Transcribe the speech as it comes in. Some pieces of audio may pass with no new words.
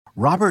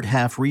Robert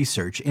Half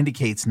research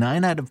indicates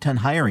 9 out of 10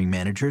 hiring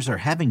managers are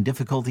having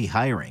difficulty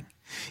hiring.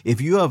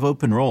 If you have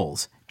open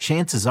roles,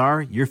 chances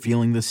are you're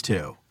feeling this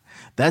too.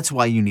 That's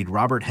why you need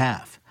Robert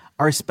Half.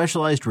 Our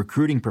specialized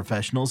recruiting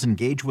professionals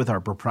engage with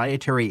our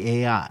proprietary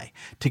AI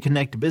to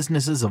connect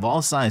businesses of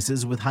all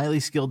sizes with highly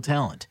skilled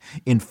talent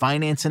in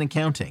finance and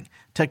accounting,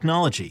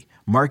 technology,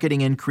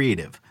 marketing and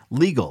creative,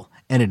 legal,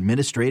 and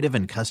administrative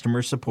and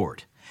customer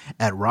support.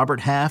 At Robert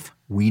Half,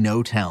 we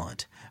know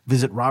talent.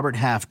 Visit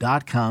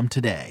roberthalf.com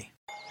today.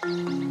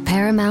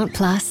 Paramount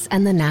Plus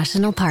and the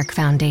National Park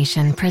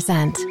Foundation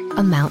present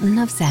A Mountain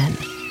of Zen.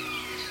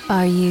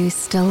 Are you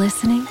still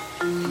listening?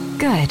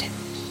 Good.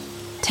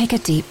 Take a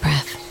deep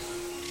breath.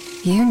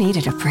 You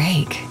needed a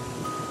break.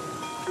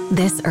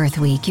 This Earth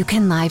Week, you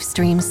can live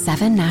stream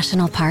 7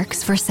 national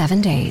parks for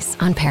 7 days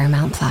on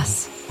Paramount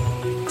Plus.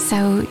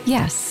 So,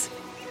 yes,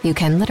 you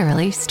can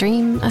literally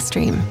stream a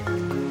stream.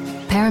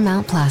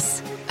 Paramount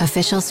Plus,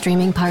 official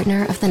streaming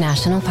partner of the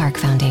National Park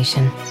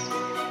Foundation.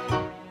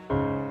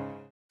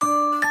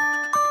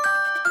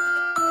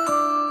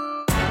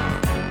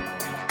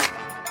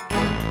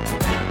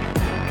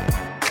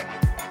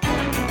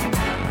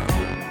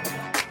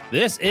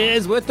 This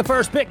is With the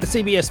First Pick, the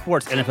CBS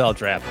Sports NFL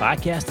Draft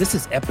Podcast. This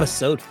is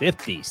episode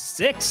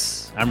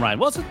 56. I'm Ryan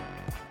Wilson.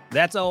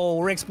 That's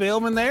old Rick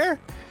Spielman there. And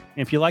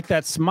if you like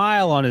that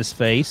smile on his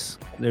face,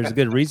 there's a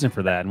good reason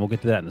for that, and we'll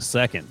get to that in a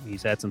second.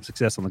 He's had some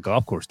success on the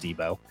golf course,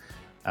 Debo.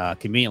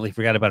 Conveniently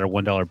forgot about our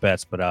 $1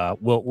 bets,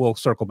 but we'll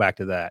circle back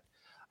to that.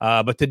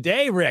 But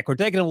today, Rick, we're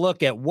taking a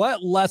look at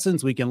what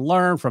lessons we can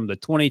learn from the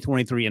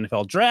 2023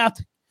 NFL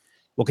Draft.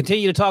 We'll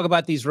continue to talk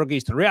about these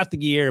rookies throughout the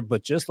year,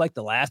 but just like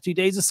the last few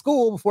days of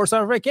school before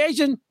summer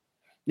vacation,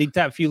 need to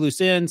tap a few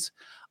loose ends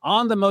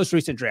on the most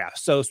recent draft.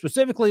 So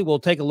specifically, we'll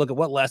take a look at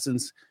what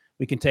lessons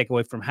we can take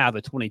away from how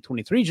the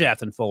 2023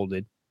 draft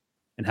unfolded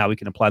and how we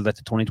can apply that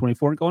to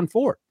 2024 and going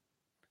forward.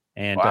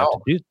 And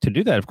to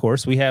do that, of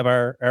course, we have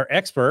our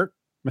expert,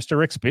 Mr.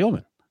 Rick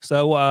Spielman.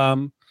 So I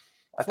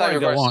thought you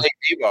were going to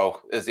say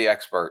Debo is the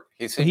expert.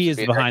 He is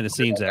the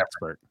behind-the-scenes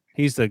expert.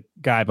 He's the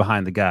guy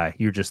behind the guy.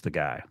 You're just the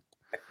guy.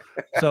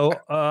 So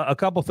a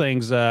couple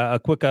things, a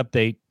quick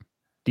update,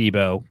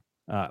 Debo.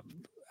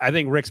 I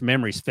think Rick's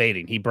memory's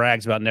fading. He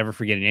brags about never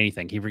forgetting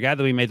anything. He forgot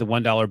that we made the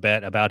 $1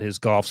 bet about his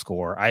golf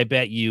score. I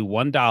bet you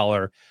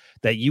 $1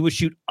 that you would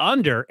shoot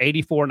under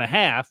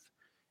 84.5,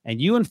 and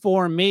you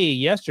informed me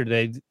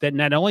yesterday that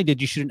not only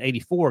did you shoot an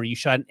 84, you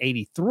shot an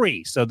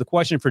 83. So the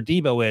question for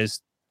Debo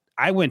is,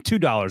 I win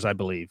 $2, I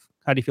believe.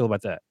 How do you feel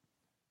about that?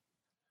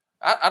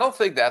 I don't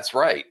think that's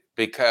right,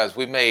 because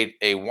we made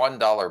a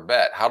 $1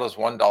 bet. How does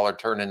 $1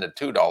 turn into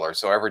 $2?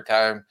 So every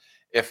time,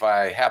 if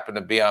I happen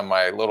to be on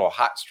my little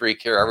hot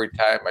streak here, every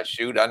time I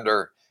shoot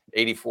under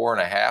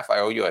 84.5, I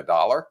owe you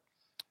 $1.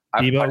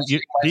 Debo's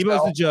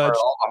the judge. For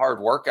all the hard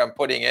work I'm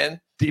putting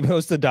in.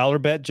 Debo's the dollar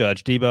bet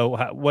judge.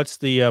 Debo, what's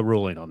the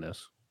ruling on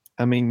this?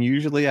 I mean,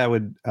 usually I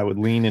would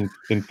lean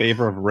in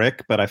favor of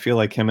Rick, but I feel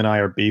like him and I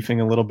are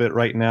beefing a little bit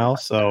right now.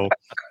 So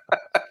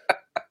I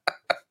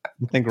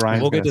think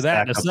Ryan's we'll get to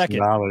that in a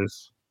second.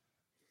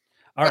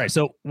 All right,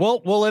 so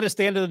we'll let it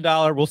stand to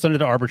 $1. We'll send it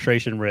to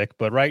arbitration, Rick.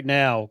 But right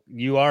now,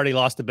 you already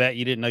lost a bet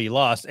you didn't know you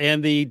lost.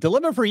 And the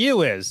dilemma for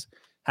you is,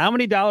 how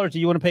many dollars do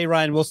you want to pay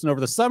Ryan Wilson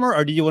over the summer?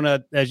 Or do you want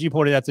to, as you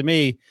pointed out to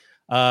me,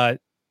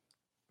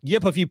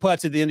 yip a few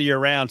putts at the end of your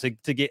round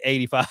to get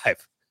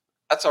 85?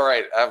 That's all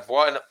right. I've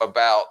won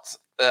about,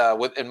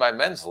 in my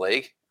men's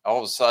league, all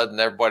of a sudden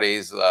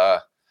everybody's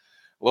a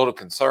little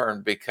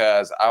concerned,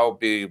 because I'll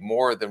be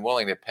more than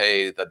willing to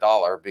pay the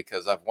 $1,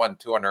 because I've won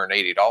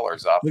 $280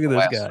 off the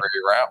last 3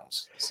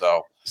 rounds.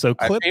 So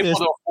I'm able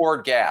to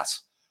afford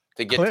gas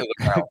to get to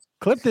the round.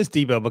 Clip this,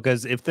 Debo,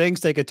 because if things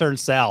take a turn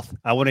south,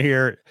 I want to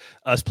hear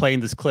us playing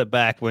this clip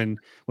back when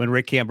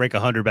Rick can't break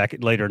 100 back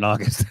later in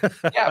August.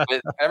 Yeah,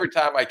 but every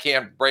time I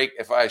can't break,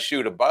 if I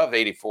shoot above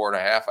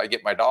 84.5, I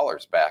get my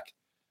dollars back.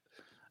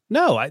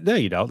 No,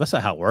 you don't. That's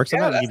not how it works.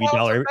 Yeah, I'm not going to give you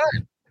 $1.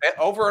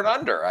 Over and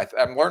under.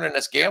 I'm learning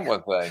this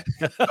gambling thing.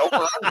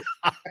 Over and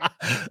under.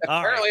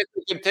 Apparently, it's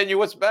a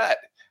continuous bet.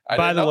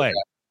 By the way,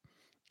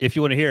 if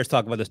you want to hear us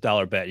talk about this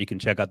 $1 bet, you can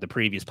check out the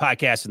previous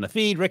podcast in the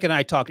feed. Rick and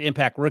I talked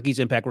Impact Rookies,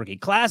 Impact Rookie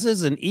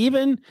classes, and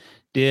even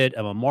did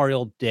a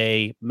Memorial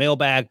Day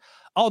mailbag.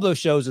 All those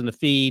shows in the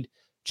feed.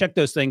 Check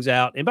those things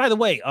out. And by the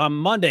way,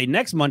 on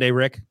next Monday,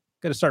 Rick,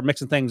 going to start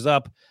mixing things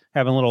up,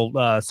 having a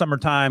little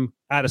summertime,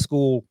 out of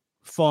school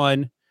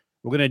fun.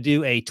 We're going to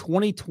do a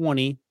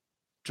 2020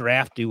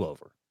 draft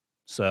do-over.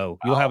 So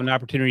you'll have an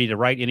opportunity to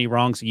right any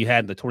wrongs that you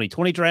had in the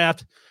 2020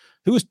 draft.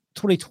 Who was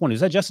 2020?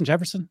 Was that Justin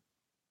Jefferson?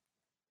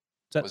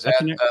 Is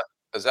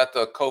that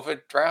the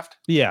COVID draft?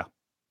 Yeah.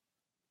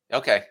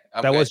 Okay.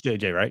 That was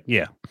JJ, right?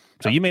 Yeah.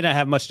 So you may not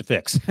have much to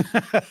fix,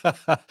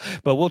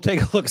 but we'll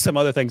take a look at some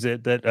other things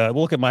that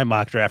we'll look at my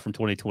mock draft from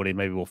 2020.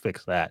 Maybe we'll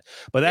fix that,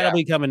 but that'll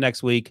be coming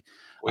next week.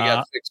 We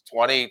got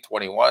 620,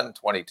 21,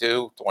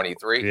 22,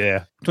 23.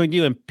 Yeah. Between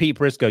you and Pete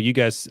Briscoe, you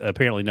guys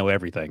apparently know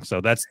everything.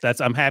 So that's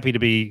I'm happy to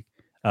be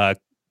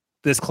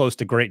this close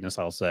to greatness,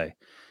 I'll say.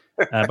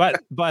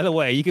 By the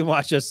way, you can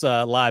watch us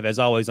live as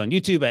always on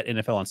YouTube at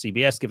NFL on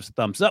CBS. Give us a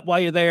thumbs up while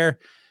you're there.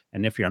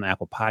 And if you're on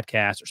Apple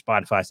Podcasts or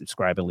Spotify,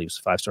 subscribe and leave us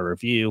a 5-star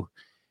review.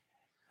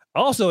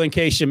 Also, in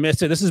case you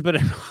missed it, this has been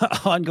an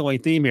ongoing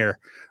theme here.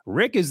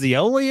 Rick is the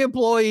only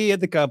employee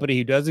at the company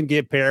who doesn't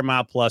get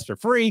Paramount Plus for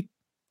free.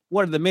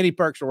 One of the many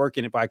perks for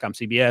working at Viacom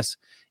CBS.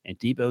 And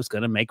Debo's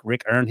going to make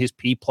Rick earn his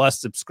P Plus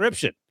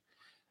subscription.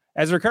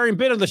 As a recurring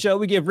bit of the show,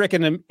 we give Rick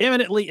an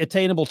eminently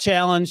attainable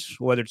challenge,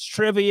 whether it's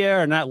trivia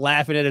or not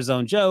laughing at his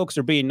own jokes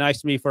or being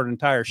nice to me for an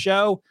entire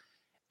show.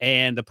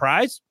 And the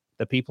prize,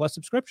 the P Plus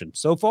subscription.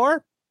 So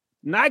far,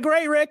 not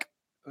great, Rick.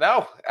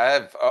 No,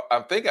 I'm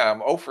thinking I'm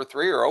 0 for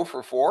 3 or 0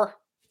 for 4.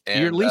 And,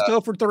 you're at least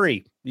 0 for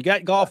 3. You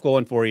got golf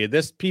going for you.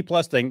 This P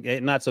Plus thing,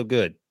 not so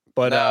good.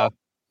 But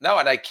no,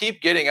 and I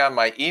keep getting on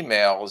my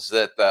emails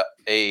that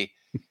a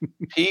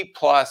P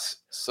Plus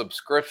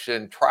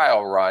subscription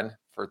trial run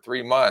for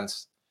 3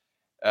 months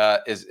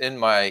is in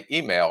my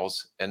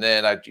emails. And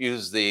then I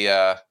use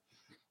the,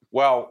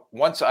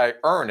 once I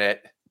earn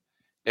it,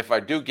 if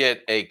I do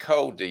get a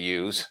code to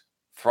use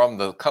from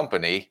the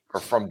company or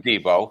from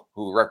Debo,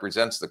 who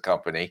represents the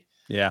company,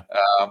 it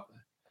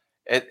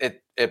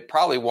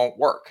probably won't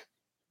work.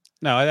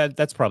 No,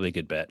 that's probably a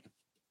good bet.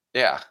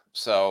 Yeah.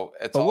 So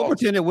we'll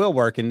pretend it will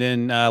work, and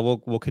then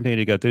we'll continue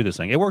to go through this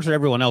thing. It works for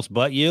everyone else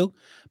but you,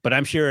 but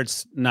I'm sure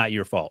it's not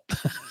your fault.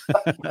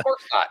 Of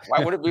course not.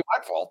 Why would it be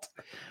my fault?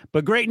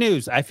 But great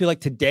news. I feel like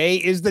today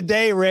is the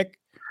day, Rick.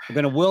 We're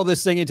going to will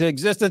this thing into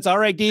existence. All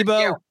right,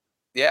 Debo.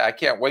 Yeah, I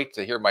can't wait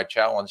to hear my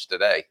challenge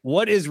today.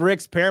 What is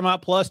Rick's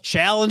Paramount Plus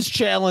challenge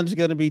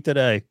going to be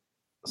today?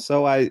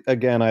 So I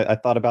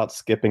thought about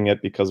skipping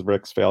it because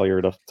Rick's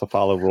failure to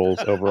follow rules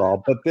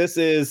overall. But this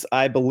is,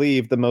 I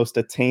believe, the most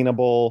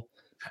attainable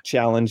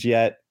challenge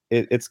yet.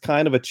 It's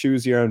kind of a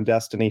choose your own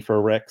destiny for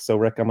Rick. So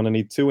Rick, I'm going to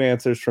need 2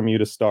 answers from you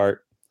to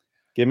start.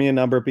 Give me a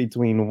number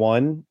between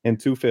 1 and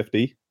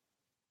 250.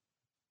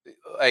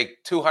 Like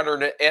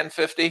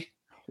 250?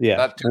 Yeah.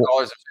 Not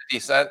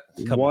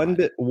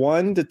 $2.50?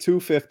 1 to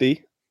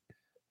 250.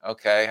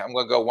 Okay, I'm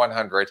going to go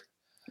 100.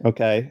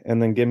 Okay,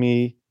 and then give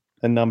me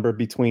a number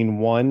between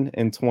 1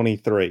 and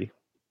 23.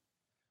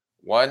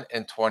 1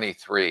 and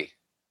 23.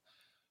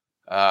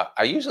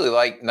 I usually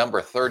like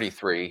number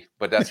 33,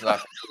 but that's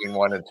not between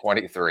 1 and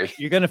 23.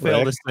 You're going to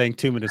fail this thing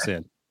 2 minutes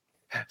in.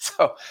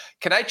 So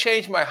can I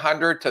change my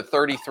 100 to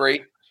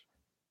 33?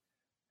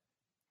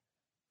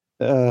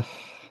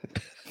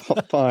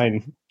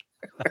 Fine.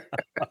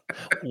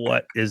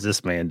 What is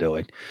this man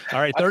doing? All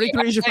right,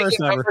 33 is your first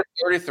number.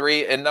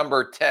 33 and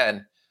number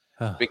 10.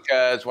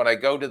 Because when I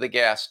go to the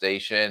gas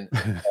station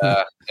and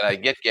I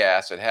get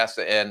gas, it has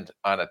to end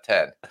on a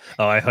 10.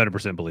 Oh, I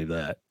 100% believe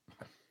that.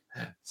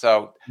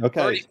 So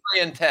okay.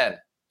 33 and 10.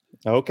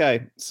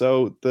 Okay.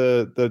 So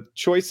the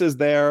choices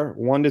there,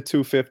 1 to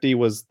 250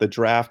 was the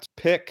draft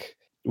pick.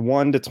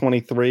 1 to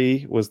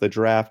 23 was the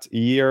draft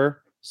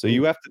year. So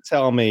you have to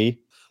tell me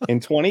in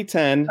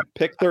 2010,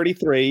 pick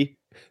 33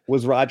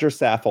 was Roger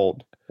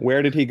Saffold.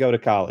 Where did he go to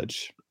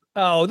college?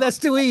 Oh, that's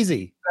too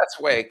easy. That's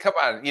way. Come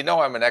on. You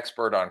know I'm an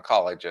expert on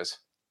colleges.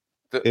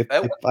 If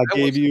I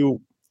gave you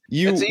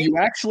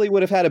actually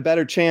would have had a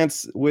better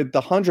chance with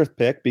the 100th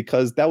pick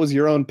because that was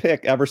your own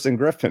pick, Everson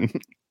Griffin.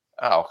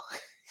 Oh.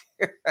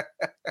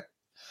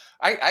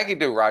 I could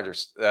do Roger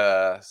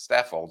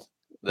Saffold.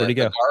 Where'd he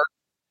go? Guard.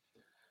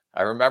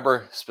 I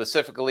remember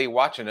specifically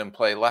watching him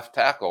play left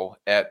tackle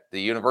at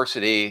the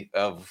University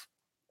of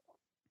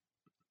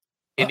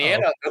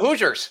Indiana, the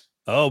Hoosiers.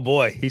 Oh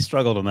boy, he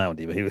struggled on that one.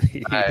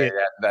 I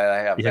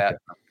have that.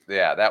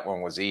 Yeah, that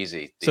one was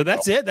easy. So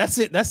that's it. That's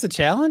the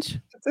challenge.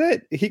 That's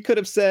it. He could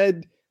have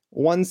said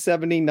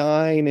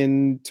 179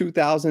 in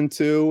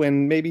 2002,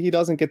 and maybe he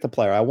doesn't get the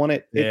player. I want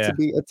it to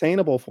be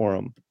attainable for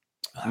him.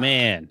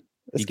 Man,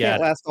 this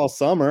can't last all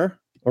summer,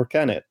 or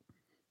can it?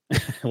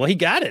 Well, he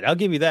got it. I'll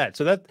give you that.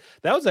 So that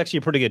was actually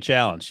a pretty good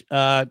challenge.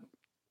 And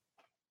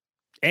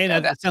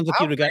that sounds like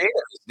you'd have got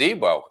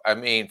Debo. I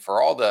mean,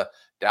 for all the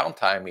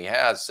downtime he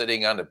has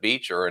sitting on the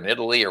beach or in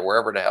Italy or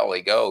wherever the hell he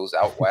goes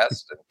out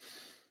west and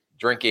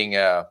drinking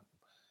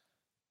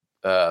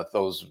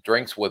those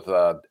drinks with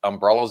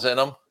umbrellas in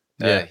them.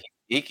 Yeah.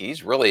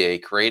 He's really a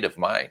creative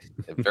mind.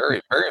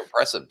 Very, very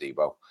impressive,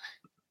 Debo.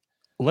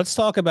 Let's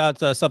talk about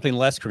something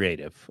less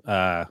creative.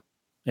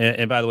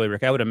 And by the way,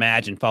 Rick, I would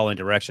imagine following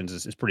directions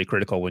is pretty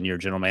critical when you're a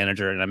general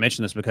manager. And I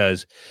mention this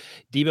because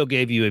Debo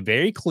gave you a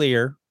very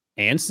clear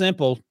and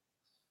simple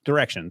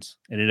directions,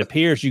 and it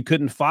appears you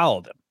couldn't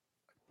follow them.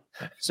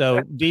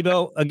 So,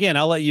 Debo, again,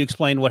 I'll let you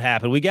explain what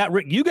happened. You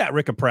got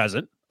Rick a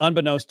present,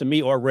 unbeknownst to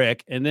me or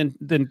Rick, and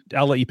then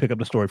I'll let you pick up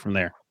the story from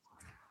there.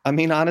 I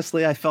mean,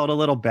 honestly, I felt a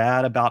little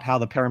bad about how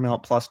the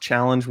Paramount Plus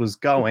challenge was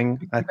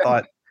going. I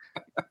thought,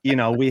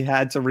 we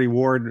had to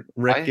reward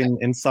Rick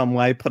in some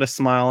way, put a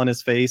smile on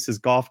his face. His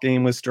golf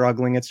game was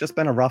struggling. It's just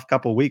been a rough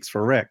couple of weeks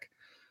for Rick.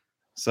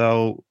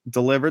 So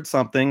delivered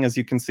something, as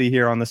you can see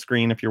here on the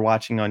screen if you're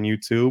watching on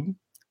YouTube.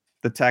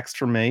 The text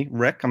from me,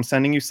 Rick, I'm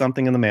sending you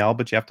something in the mail,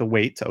 but you have to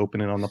wait to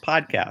open it on the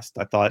podcast.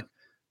 I thought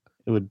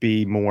it would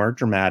be more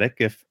dramatic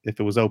if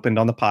it was opened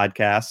on the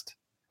podcast.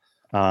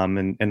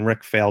 And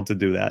Rick failed to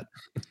do that.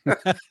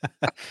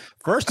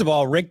 First of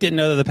all, Rick didn't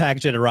know that the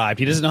package had arrived.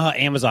 He doesn't know how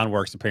Amazon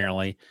works,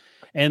 apparently.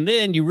 And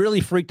then you really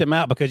freaked him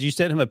out because you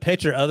sent him a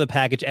picture of the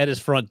package at his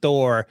front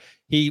door.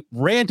 He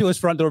ran to his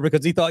front door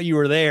because he thought you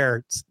were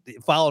there,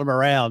 followed him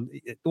around.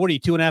 What are you,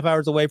 2.5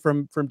 hours away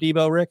from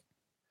Debo, Rick?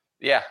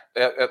 Yeah,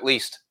 at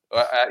least.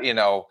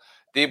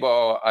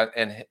 Debo,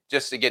 and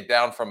just to get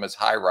down from his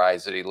high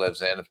rise that he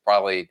lives in, it's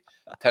probably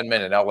a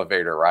 10-minute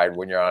elevator ride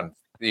when you're on,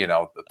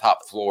 the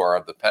top floor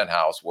of the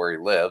penthouse where he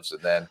lives,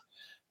 and then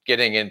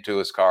getting into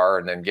his car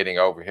and then getting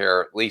over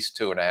here at least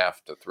 2.5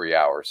 to 3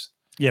 hours.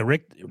 Yeah,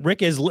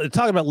 Rick is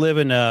talking about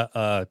living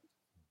a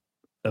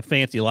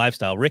fancy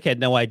lifestyle. Rick had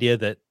no idea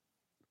that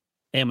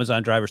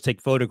Amazon drivers take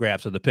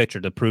photographs of the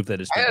picture to prove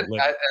that it's been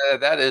delivered.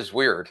 That is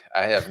weird.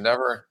 I have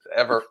never,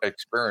 ever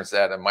experienced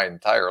that in my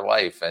entire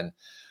life. And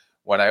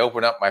when I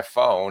opened up my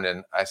phone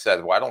and I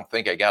said, well, I don't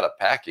think I got a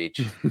package.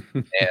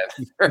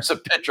 And there's a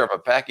picture of a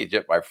package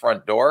at my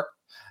front door.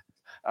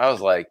 I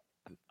was like,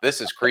 this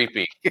is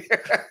creepy.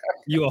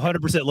 You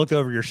 100% looked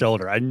over your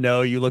shoulder. I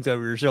know you looked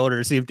over your shoulder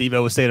to see if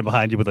Debo was standing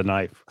behind you with a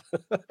knife.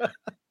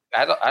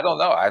 I don't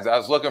know. I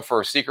was looking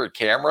for secret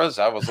cameras.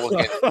 I was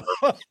looking.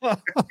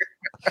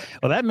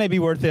 Well, that may be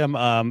worth him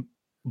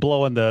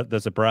blowing the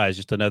surprise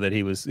just to know that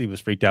he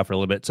was freaked out for a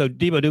little bit. So,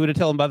 Debo, do we want to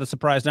tell him about the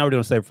surprise now? We're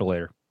doing save for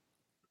later.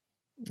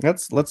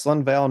 Let's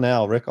unveil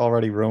now. Rick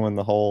already ruined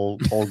the whole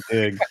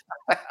gig.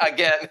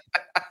 Again.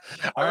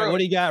 All right, what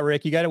do you got,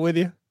 Rick? You got it with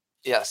you?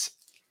 Yes.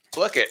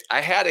 Look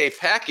I had a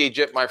package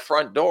at my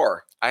front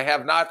door. I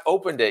have not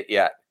opened it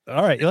yet.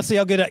 All right, let's see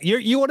how good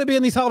you want to be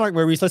in these Hallmark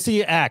movies. Let's see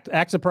you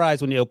act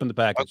surprised when you open the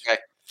package. Okay.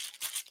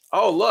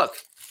 Oh, look,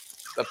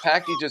 the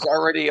package is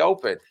already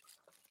open.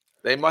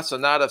 They must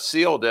not have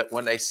sealed it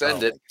when they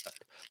send it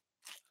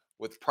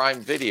with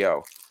Prime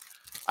Video.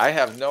 I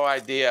have no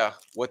idea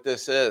what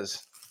this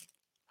is.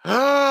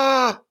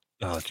 Oh,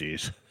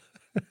 geez.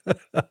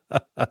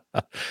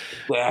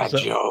 Bad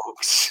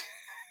jokes.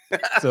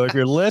 So if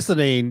you're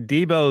listening,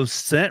 Debo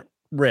sent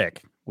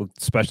Rick with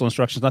special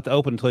instructions not to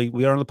open until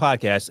we are on the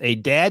podcast, a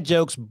dad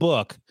jokes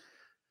book.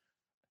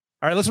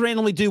 All right, let's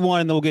randomly do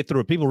one and then we'll get through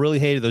it. People really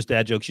hated those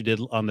dad jokes you did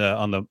on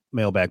the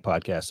mailbag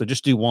podcast. So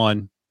just do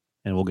one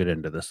and we'll get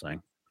into this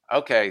thing.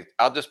 Okay,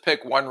 I'll just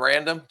pick one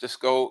random. Just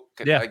go.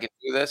 I get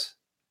through this?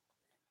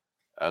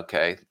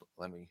 Okay,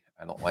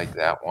 I don't like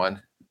that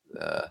one.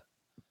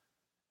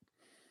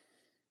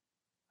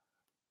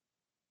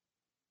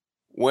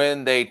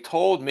 When they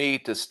told me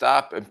to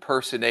stop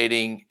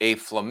impersonating a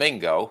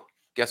flamingo,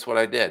 guess what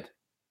I did?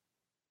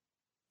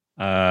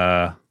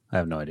 I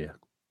have no idea.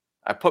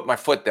 I put my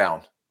foot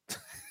down.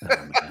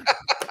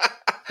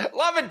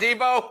 Love it,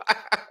 Debo.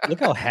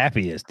 Look how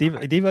happy he is.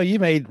 Debo, you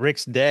made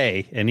Rick's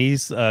day, and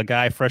he's a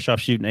guy fresh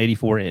off shooting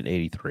 84 and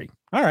 83.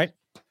 All right.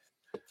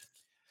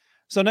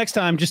 So next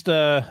time, just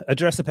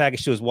address the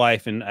package to his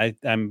wife,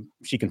 and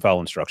she can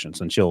follow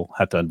instructions, and she'll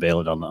have to unveil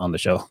it on the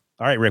show.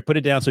 All right, Rick, put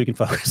it down so you can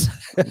focus.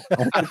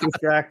 Don't get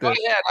distracted.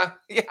 Oh,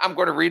 yeah, I'm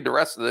going to read the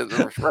rest of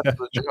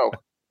the show.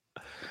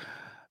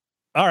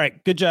 All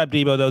right, good job,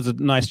 Debo. That was a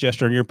nice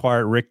gesture on your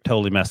part. Rick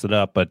totally messed it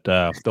up, but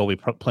there'll be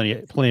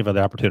plenty of other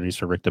opportunities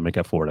for Rick to make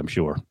up for it, I'm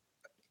sure.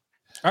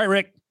 All right,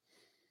 Rick.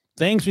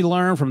 Things we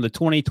learned from the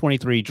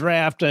 2023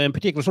 draft, in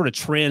particular, sort of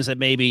trends that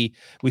maybe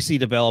we see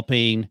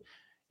developing.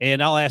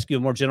 And I'll ask you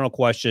a more general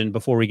question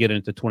before we get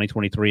into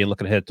 2023 and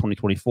looking ahead to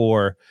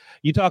 2024.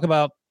 You talk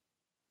about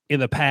in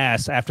the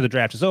past, after the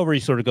draft is over, you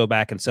sort of go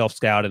back and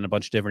self-scout in a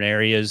bunch of different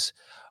areas.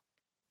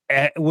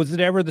 Was it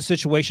ever the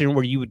situation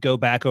where you would go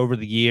back over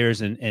the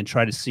years and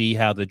try to see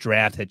how the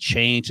draft had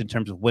changed in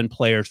terms of when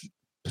players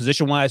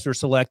position-wise were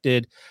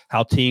selected,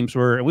 how teams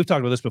were? And we've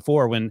talked about this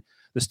before. When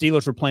the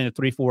Steelers were playing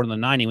the 3-4 and the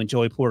 90, when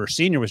Joey Porter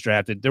Sr. was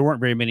drafted, there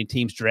weren't very many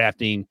teams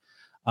drafting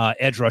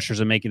edge rushers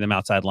and making them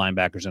outside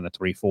linebackers in the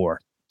 3-4.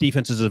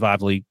 Defenses have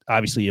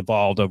obviously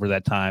evolved over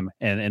that time,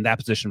 and that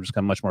position has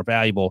become much more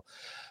valuable.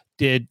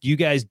 Did you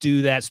guys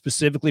do that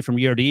specifically from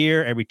year to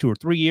year, every 2 or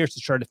 3 years,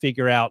 to try to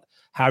figure out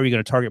how are you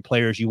going to target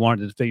players you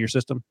wanted to fit your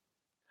system?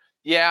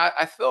 Yeah,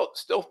 I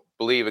still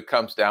believe it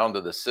comes down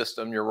to the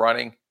system you're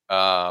running.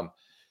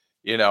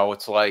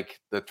 It's like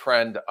the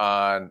trend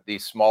on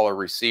these smaller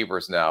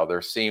receivers now.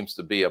 There seems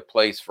to be a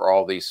place for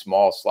all these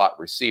small slot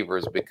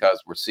receivers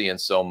because we're seeing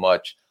so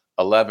much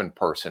 11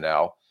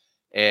 personnel.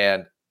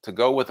 And to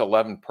go with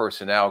 11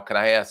 personnel, can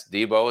I ask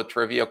Debo a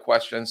trivia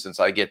question since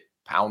I get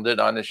pounded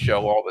on this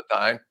show all the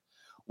time?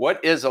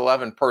 What is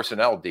 11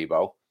 personnel,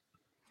 Debo?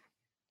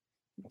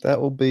 That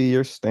will be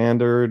your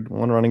standard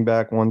 1 running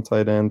back, 1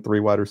 tight end, 3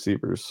 wide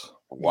receivers.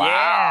 Wow.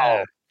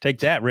 Yeah. Take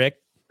that, Rick.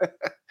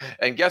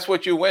 And guess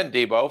what you win,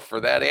 Debo, for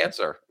that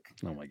answer?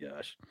 Oh, my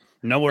gosh.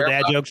 No more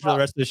dad jokes for the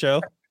rest of the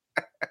show?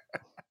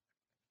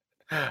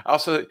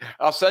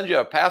 I'll send you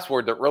a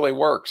password that really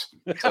works.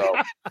 So.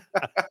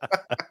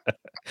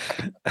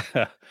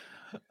 All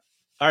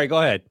right, go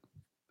ahead.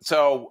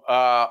 So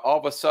all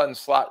of a sudden,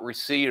 slot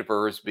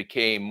receivers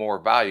became more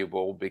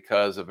valuable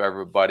because of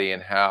everybody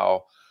and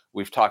how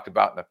we've talked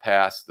about in the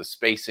past, the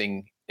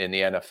spacing in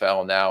the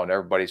NFL now, and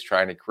everybody's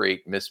trying to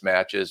create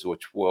mismatches,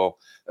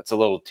 that's a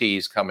little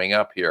tease coming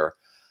up here.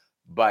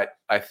 But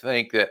I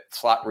think that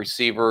slot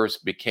receivers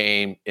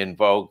became in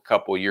vogue a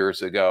couple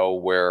years ago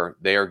where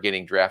they are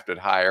getting drafted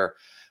higher.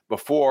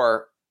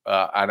 Before,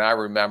 and I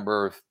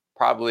remember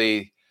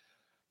probably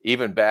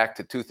even back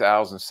to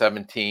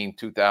 2017,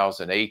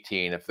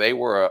 2018, if they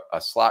were a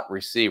slot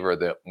receiver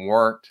that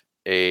weren't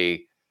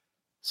a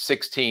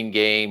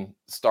 16-game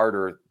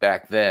starter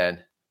back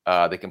then,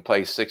 they can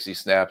play 60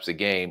 snaps a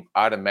game,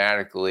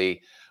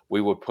 automatically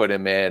we would put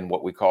him in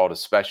what we called a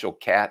special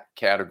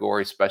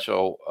category,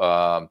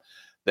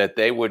 that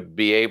they would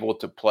be able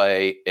to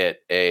play at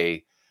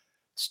a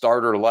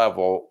starter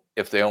level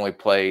if they only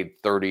played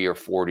 30 or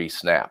 40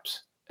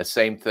 snaps. The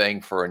same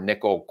thing for a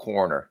nickel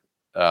corner,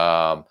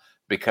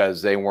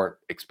 because they weren't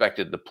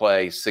expected to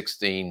play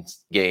 16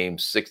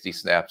 games, 60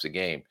 snaps a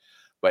game.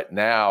 But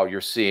now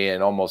you're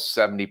seeing almost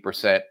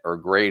 70% or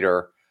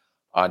greater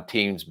on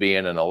teams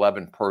being an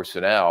 11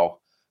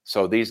 personnel.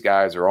 So these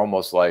guys are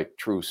almost like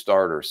true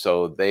starters.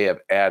 So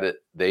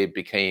they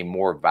became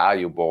more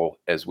valuable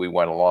as we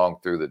went along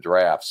through the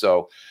draft.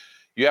 So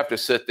you have to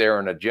sit there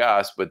and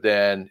adjust, but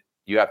then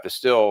you have to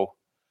still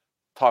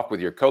talk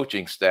with your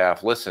coaching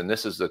staff. Listen,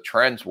 this is the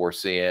trends we're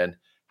seeing.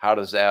 How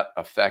does that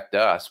affect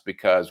us?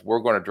 Because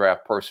we're going to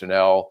draft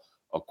personnel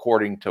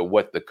according to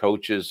what the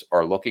coaches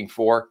are looking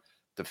for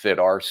to fit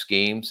our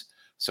schemes.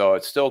 So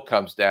it still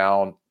comes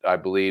down, I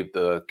believe,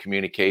 the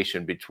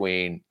communication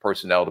between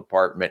personnel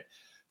department,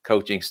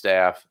 coaching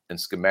staff, and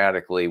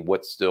schematically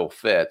what still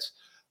fits.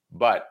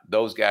 But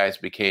those guys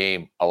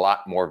became a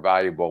lot more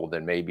valuable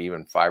than maybe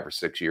even 5 or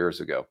 6 years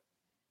ago.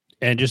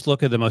 And just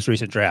look at the most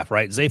recent draft,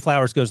 right? Zay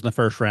Flowers goes in the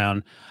first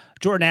round.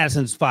 Jordan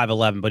Addison's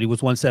 5'11", but he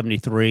was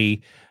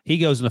 173. He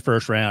goes in the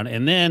first round.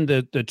 And then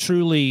the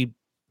truly,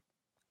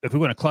 if we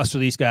want to cluster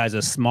these guys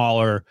as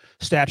smaller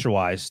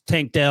stature-wise,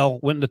 Tank Dell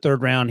went in the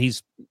third round.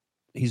 He's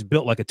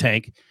built like a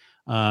tank,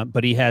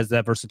 but he has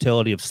that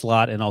versatility of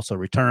slot and also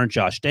return.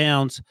 Josh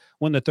Downs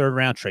went in the third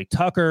round. Trey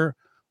Tucker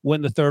went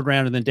in the third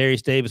round, and then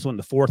Darius Davis went in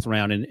the fourth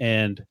round.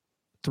 And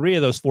 3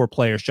 of those 4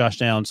 players, Josh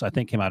Downs, I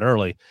think, came out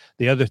early.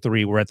 The other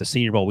 3 were at the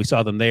Senior Bowl. We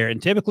saw them there.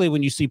 And typically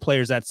when you see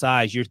players that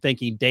size, you're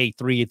thinking day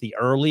 3 at the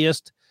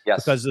earliest,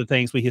 yes, because of the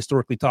things we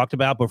historically talked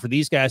about. But for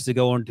these guys to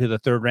go into the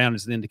third round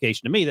is an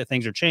indication to me that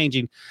things are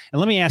changing.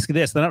 And let me ask you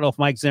this. I don't know if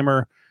Mike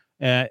Zimmer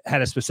had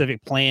a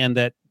specific plan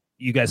that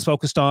you guys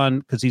focused on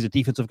because he's a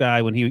defensive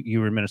guy when you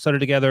were in Minnesota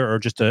together, or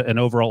just an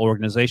overall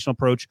organizational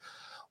approach.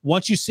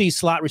 Once you see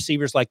slot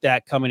receivers like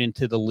that coming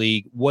into the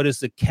league, what is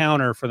the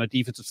counter from the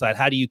defensive side?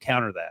 How do you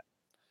counter that?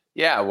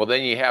 Yeah, well,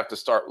 then you have to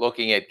start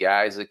looking at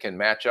guys that can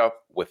match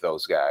up with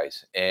those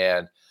guys.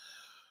 And,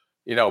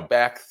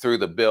 back through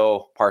the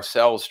Bill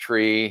Parcells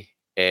tree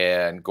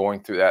and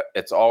going through that,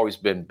 it's always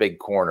been big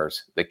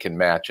corners that can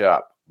match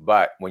up.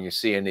 But when you're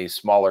seeing these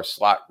smaller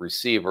slot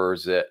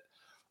receivers that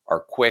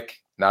are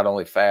quick, not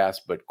only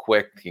fast, but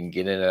quick, can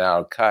get in and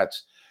out of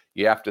cuts,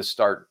 you have to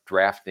start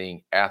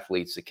drafting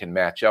athletes that can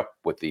match up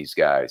with these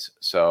guys.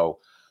 So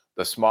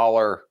the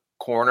smaller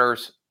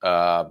corners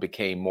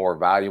became more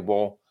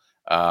valuable,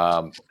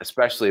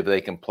 especially if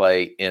they can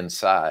play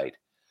inside.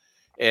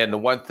 And the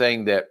one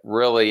thing that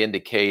really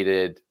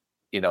indicated,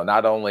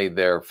 not only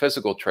their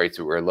physical traits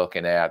that we're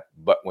looking at,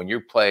 but when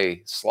you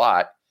play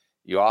slot,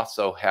 you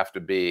also have to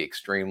be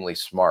extremely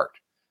smart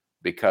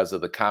because of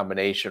the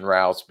combination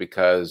routes,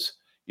 because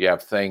you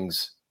have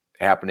things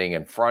happening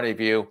in front of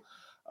you.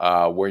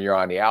 When you're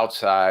on the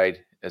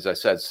outside, as I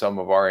said, some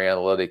of our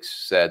analytics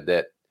said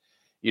that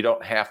you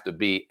don't have to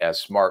be as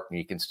smart and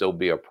you can still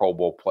be a Pro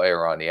Bowl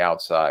player on the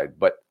outside.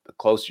 But the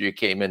closer you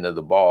came into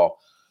the ball,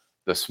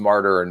 the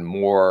smarter and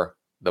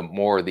the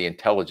more the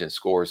intelligence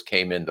scores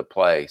came into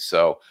play.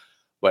 So,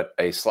 but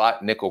a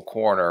slot nickel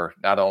corner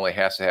not only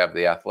has to have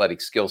the athletic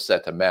skill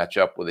set to match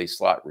up with these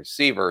slot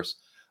receivers,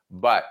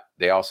 but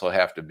they also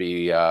have to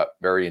be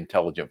very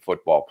intelligent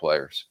football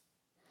players.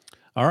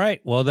 All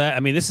right. Well,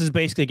 this is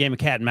basically a game of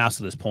cat and mouse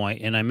at this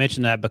point. And I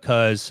mentioned that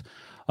because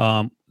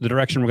the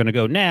direction we're going to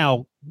go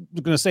now,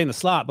 we're going to stay in the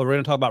slot, but we're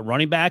going to talk about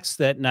running backs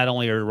that not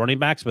only are running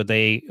backs, but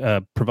they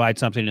provide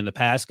something in the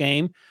pass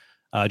game.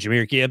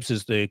 Jahmyr Gibbs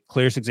is the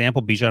clearest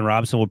example. Bijan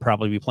Robinson would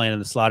probably be playing in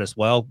the slot as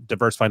well,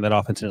 diversifying that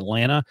offense in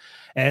Atlanta,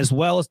 as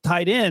well as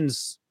tight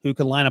ends who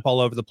can line up all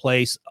over the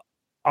place,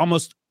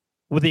 almost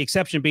with the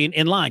exception being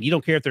in line. You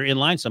don't care if they're in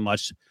line so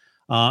much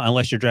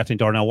unless you're drafting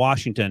Darnell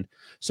Washington.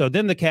 So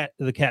then the cat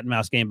and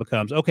mouse game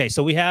becomes, okay,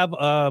 so we have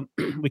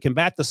we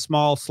combat the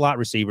small slot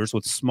receivers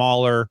with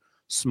smaller,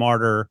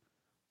 smarter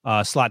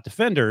slot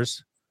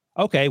defenders.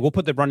 Okay, we'll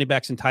put the running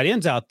backs and tight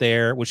ends out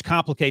there, which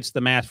complicates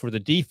the math for the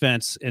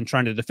defense in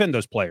trying to defend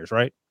those players,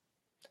 right?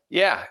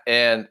 Yeah,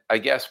 and I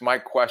guess my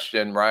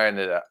question, Ryan,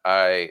 that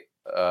I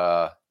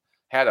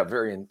had a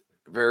very,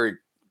 very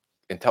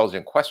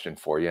intelligent question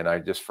for you, and I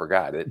just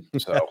forgot it.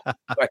 So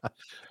but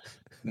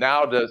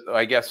now, does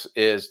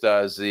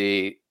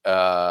the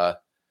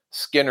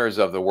Skinners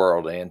of the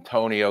world,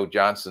 Antonio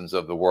Johnsons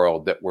of the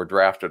world that were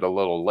drafted a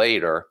little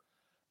later,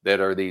 that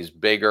are these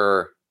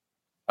bigger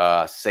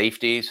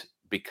safeties,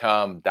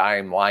 become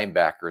dime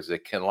linebackers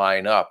that can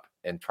line up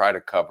and try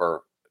to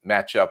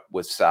match up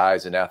with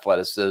size and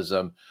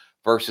athleticism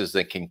versus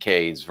the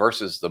Kincaids,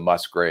 versus the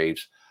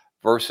Musgraves,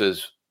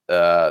 versus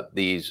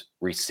these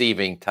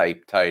receiving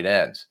type tight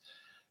ends.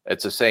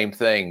 It's the same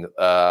thing.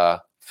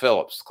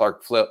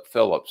 Clark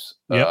Phillips,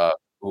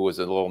 who was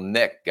a little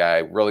Nick guy,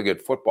 really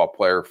good football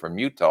player from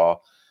Utah.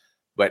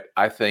 But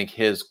I think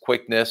his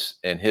quickness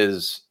and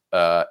his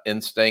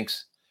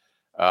instincts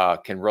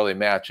can really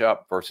match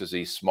up versus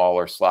these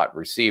smaller slot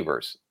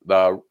receivers.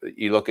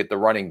 You look at the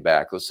running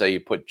back. Let's say you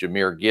put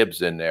Jahmyr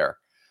Gibbs in there.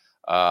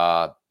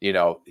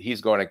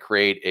 He's going to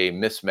create a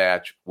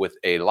mismatch with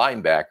a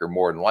linebacker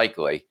more than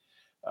likely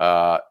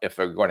if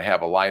they're going to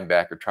have a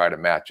linebacker try to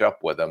match up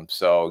with him.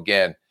 So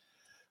again,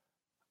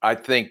 I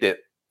think that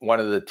one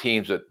of the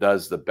teams that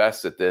does the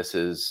best at this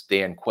is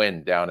Dan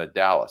Quinn down at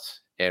Dallas.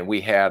 And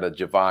we had a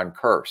Javon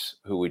Curse,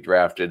 who we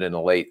drafted in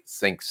the late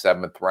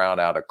 7th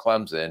round out of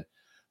Clemson,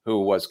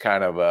 who was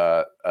kind of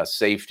a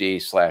safety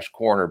 /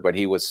 corner, but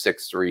he was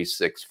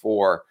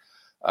 6'3",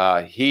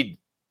 6'4".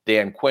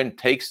 Dan Quinn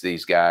takes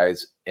these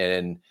guys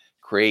and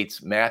creates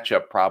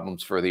matchup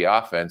problems for the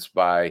offense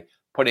by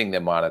putting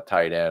them on a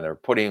tight end or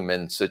putting them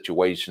in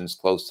situations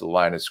close to the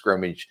line of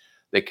scrimmage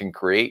that can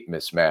create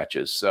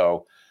mismatches.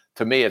 So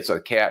to me, it's a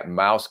cat and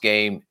mouse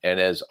game. And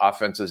as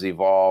offenses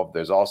evolve,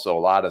 there's also a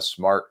lot of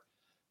smart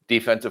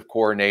defensive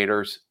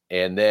coordinators.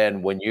 And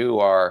then when you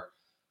are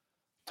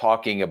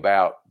talking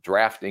about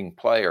drafting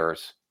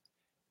players,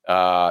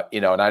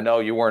 and I know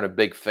you weren't a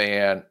big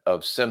fan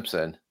of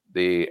Simpson,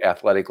 the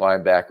athletic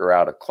linebacker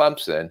out of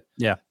Clemson.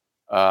 Yeah.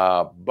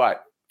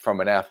 But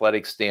from an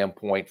athletic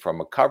standpoint, from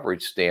a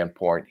coverage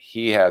standpoint,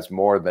 he has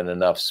more than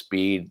enough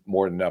speed,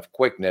 more than enough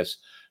quickness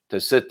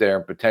to sit there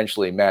and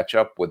potentially match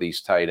up with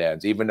these tight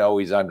ends, even though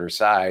he's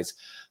undersized.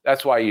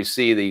 That's why you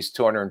see these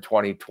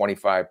 220,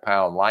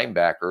 25-pound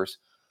linebackers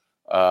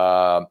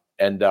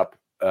end up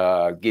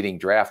getting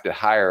drafted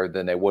higher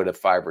than they would have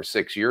 5 or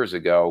 6 years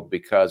ago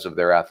because of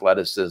their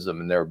athleticism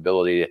and their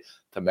ability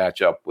to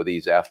match up with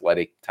these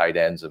athletic tight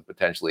ends and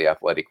potentially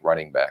athletic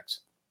running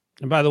backs.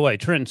 And by the way,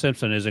 Trenton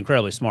Simpson is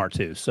incredibly smart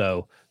too.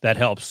 So that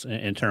helps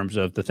in terms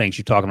of the things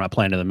you're talking about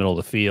playing in the middle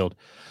of the field.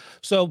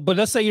 So, but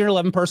let's say you're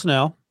 11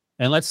 personnel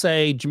and let's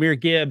say Jahmyr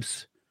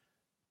Gibbs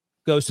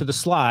goes to the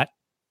slot.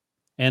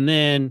 And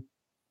then,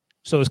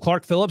 so is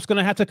Clark Phillips going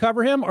to have to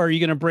cover him, or are you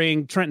going to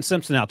bring Trenton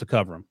Simpson out to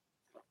cover him?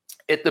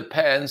 It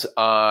depends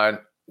on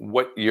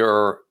what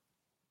you're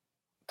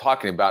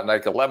talking about.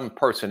 Like 11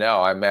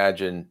 personnel, I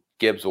imagine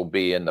Gibbs will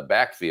be in the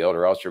backfield,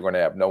 or else you're going to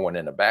have no one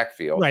in the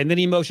backfield. Right, and then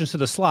he motions to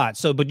the slot.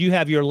 So, but you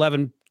have your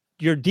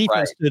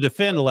defense to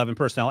defend 11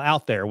 personnel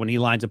out there when he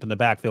lines up in the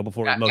backfield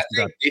before he motions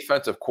up.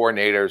 Defensive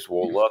coordinators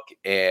will look,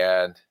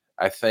 and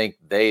I think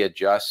they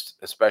adjust,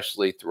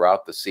 especially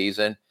throughout the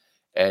season.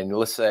 And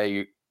let's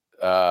say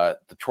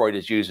Detroit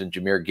is using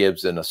Jahmyr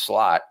Gibbs in the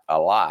slot a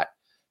lot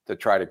to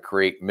try to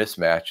create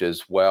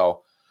mismatches.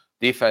 Well,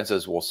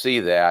 defenses will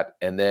see that,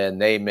 and then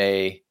they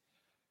may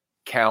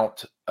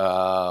count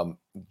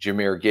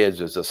Jahmyr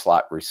Gibbs as a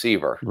slot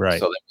receiver. Right.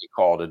 So they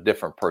called a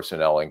different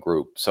personnel and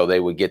group. So they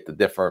would get the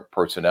different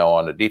personnel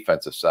on the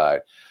defensive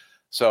side.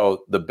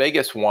 So the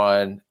biggest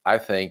one, I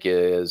think,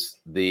 is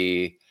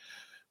the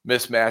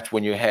mismatch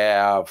when you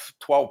have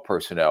 12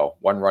 personnel,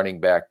 1 running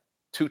back,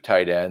 2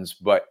 tight ends,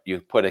 but you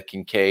put a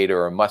Kincaid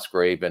or a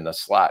Musgrave in the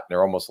slot, and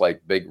they're almost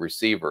like big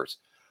receivers.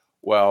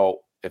 Well,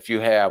 if you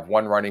have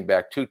 1 running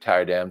back, 2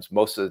 tight ends,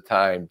 most of the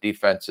time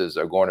defenses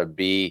are going to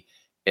be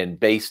in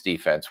base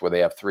defense where they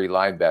have 3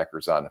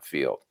 linebackers on the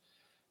field.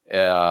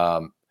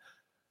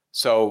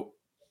 So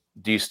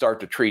do you start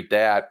to treat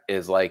that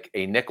as like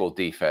a nickel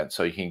defense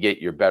so you can get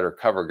your better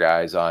cover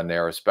guys on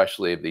there,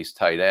 especially if these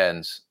tight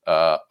ends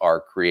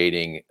are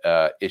creating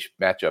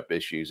matchup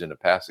issues in the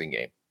passing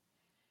game?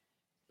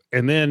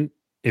 And then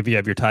if you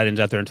have your tight ends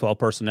out there in 12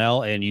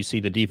 personnel and you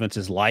see the defense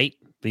is light,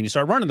 then you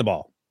start running the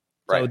ball.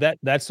 Right. So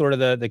that's sort of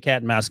the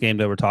cat and mouse game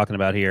that we're talking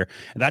about here.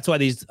 And that's why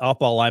these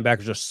off-ball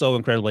linebackers are so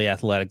incredibly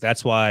athletic.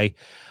 That's why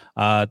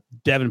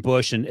Devin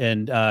Bush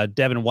and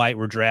Devin White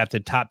were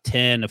drafted top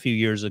 10 a few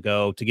years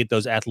ago to get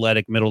those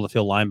athletic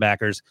middle-of-the-field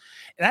linebackers.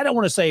 And I don't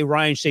want to say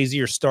Ryan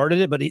Shazier started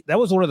it, but that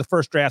was one of the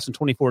first drafts in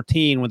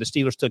 2014 when the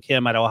Steelers took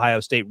him out of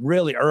Ohio State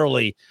really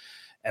early.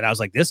 And I was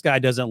like, this guy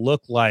doesn't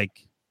look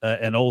like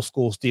an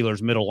old-school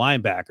Steelers middle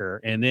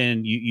linebacker. And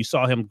then you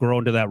saw him grow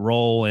into that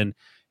role, and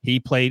He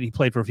played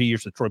for a few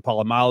years with Troy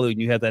Polamalu, and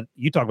you had that.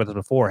 You talked about this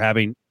before,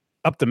 having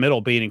up the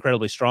middle being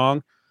incredibly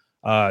strong.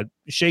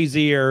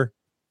 Shazier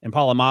and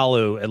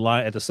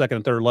Polamalu at the second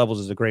and third levels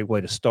is a great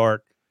way to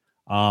start.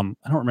 I don't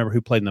remember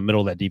who played in the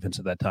middle of that defense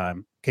at that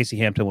time. Casey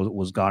Hampton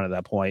was gone at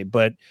that point,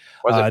 but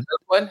was it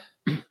Kirkland?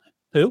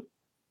 Who?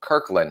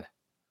 Kirkland,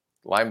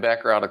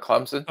 linebacker out of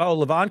Clemson. Oh,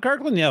 Levon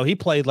Kirkland. Yeah, he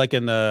played like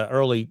in the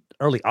early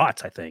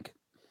aughts, I think.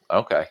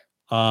 Okay.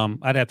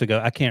 I'd have to go.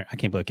 I can't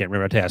believe I can't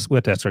remember. We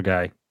have to ask our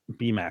guy.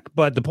 BMAC.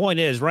 But the point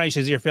is, Ryan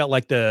Shazier felt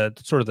like the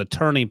sort of the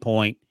turning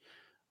point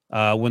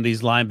when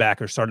these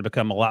linebackers started to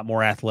become a lot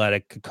more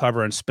athletic, could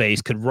cover in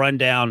space, could run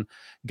down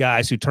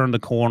guys who turned the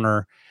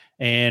corner.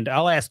 And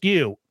I'll ask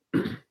you,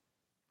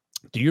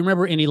 do you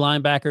remember any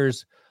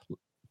linebackers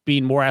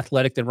being more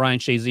athletic than Ryan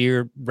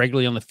Shazier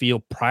regularly on the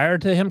field prior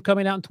to him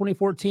coming out in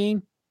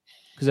 2014?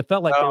 Because it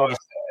felt like they were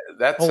just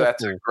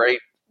that's a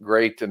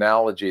great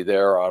analogy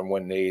there on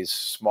when these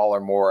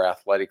smaller, more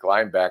athletic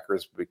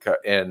linebackers, because,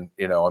 and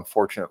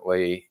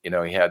unfortunately, he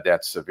had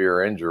that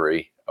severe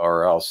injury,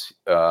 or else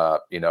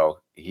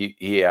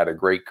he had a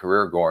great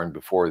career going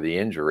before the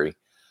injury,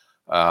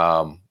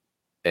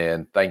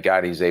 and thank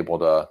God he's able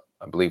to,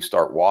 I believe,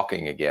 start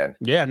walking again.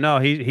 Yeah, no,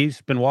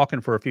 he's been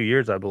walking for a few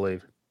years, I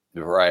believe.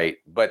 Right.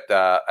 But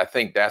I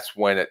think that's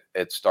when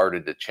it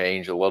started to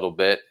change a little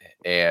bit.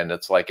 And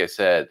it's like I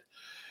said,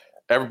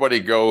 everybody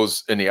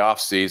goes in the off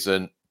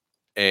season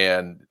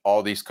and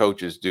all these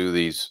coaches do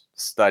these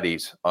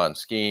studies on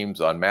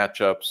schemes, on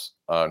matchups,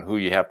 on who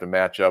you have to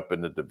match up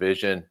in the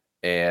division,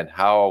 and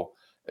how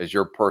is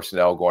your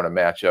personnel going to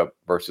match up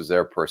versus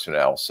their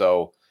personnel.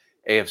 So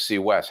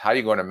AFC West, how are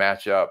you going to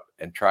match up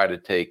and try to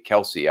take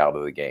Kelsey out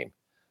of the game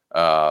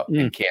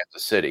in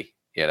Kansas City?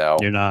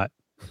 You're not.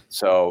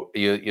 So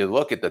you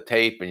look at the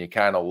tape and you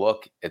kind of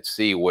look and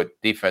see what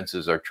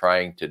defenses are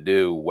trying to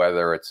do,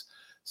 whether it's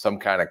some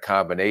kind of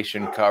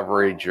combination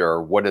coverage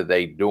or what are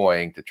they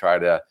doing to try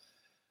to,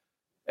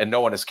 and no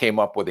one has came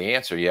up with the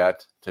answer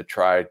yet, to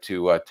try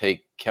to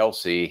take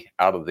Kelsey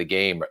out of the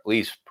game, or at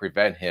least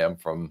prevent him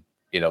from,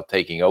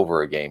 taking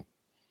over a game.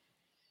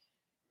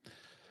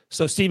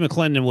 So Steve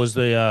McClendon was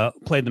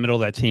played in the middle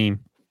of that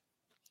team,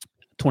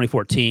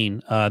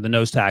 2014, the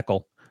nose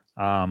tackle.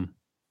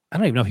 I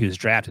don't even know if he was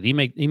drafted. He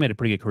made a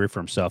pretty good career for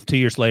himself. 2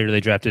 years later, they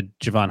drafted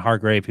Javon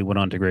Hargrave, who went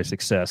on to great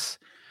success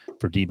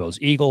for Debo's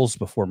Eagles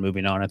before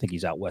moving on. I think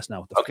he's out west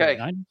now with the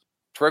 49ers.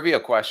 Trivia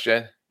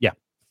question. Yeah.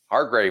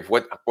 Hargrave,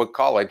 what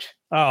college?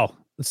 Oh,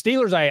 the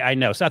Steelers, I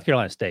know. South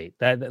Carolina State.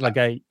 You're not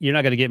going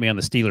to get me on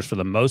the Steelers for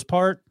the most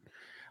part.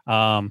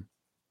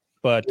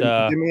 But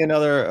give me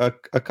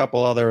a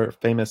couple other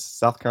famous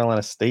South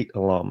Carolina State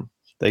alum.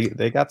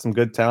 They got some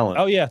good talent.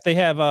 Oh yeah, they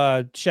have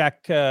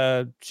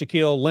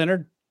Shaquille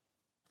Leonard,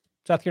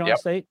 South Carolina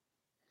State.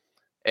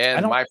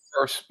 And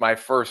my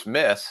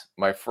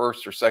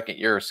first or second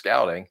year of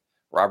scouting,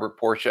 Robert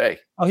Porcher.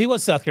 Oh, he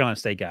was South Carolina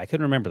State guy. I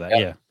couldn't remember that. Yep.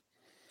 Yeah.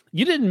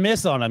 You didn't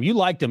miss on him. You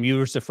liked him. You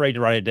were just afraid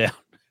to write it down.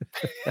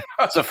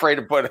 I was afraid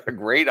to put a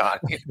grade on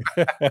him.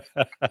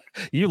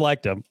 You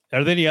liked him.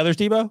 Are there any others,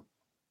 Debo?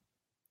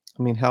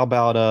 I mean, how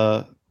about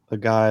a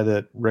guy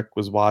that Rick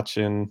was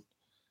watching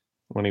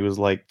when he was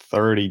like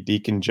 30,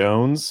 Deacon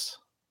Jones?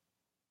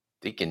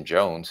 Deacon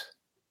Jones.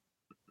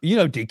 You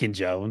know Deacon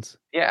Jones.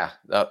 Yeah,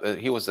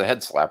 he was the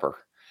head slapper.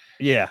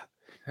 Yeah.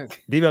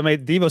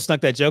 Debo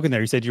snuck that joke in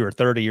there. He said you were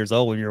 30 years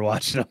old when you were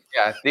watching him.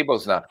 Yeah,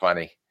 Debo's not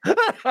funny.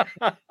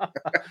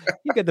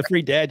 You get the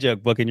free dad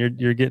joke book and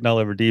you're getting all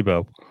over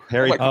Debo.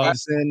 Harry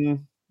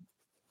Thompson,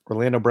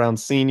 Orlando Brown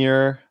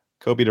Sr.,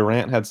 Kobe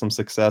Durant had some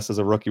success as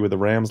a rookie with the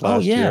Rams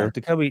last year.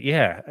 Kobe,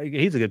 yeah,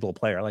 he's a good little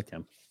player. I like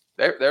him.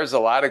 There's a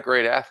lot of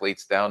great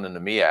athletes down in the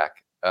MEAC.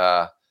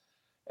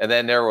 And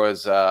then there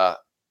was, I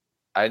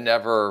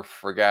never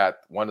forgot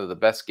one of the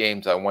best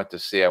games I went to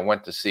see. I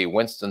went to see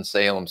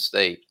Winston-Salem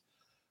State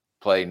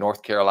play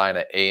North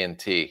Carolina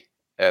A&T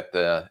at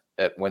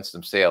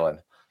Winston-Salem.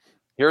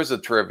 Here's a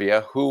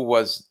trivia. Who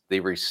was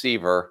the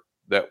receiver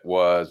that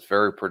was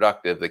very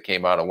productive that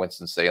came out of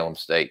Winston-Salem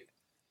State?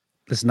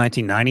 This is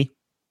 1990?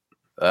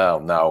 Oh,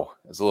 no.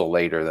 It's a little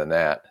later than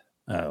that.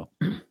 Oh.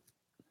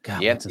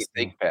 God, Yancey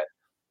Thigpen.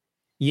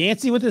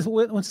 Yancey with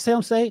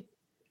Winston-Salem State?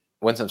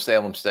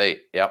 Winston-Salem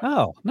State, yep.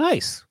 Oh,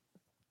 nice.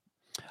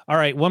 All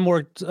right, one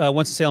more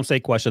Winston-Salem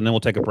State question, then we'll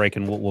take a break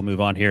and we'll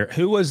move on here.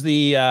 Who was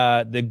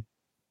the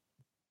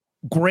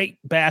great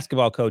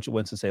basketball coach at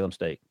Winston-Salem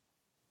State?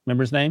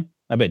 Remember his name?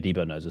 I bet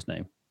Debo knows his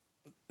name.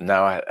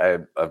 No, I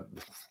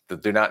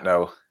do not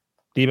know.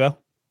 Debo?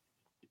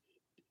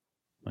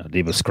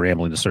 Debo's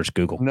scrambling to search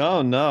Google.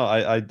 No,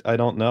 I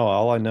don't know.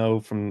 All I know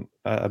from,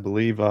 I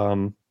believe,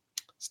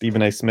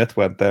 Stephen A. Smith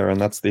went there, and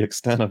that's the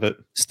extent of it.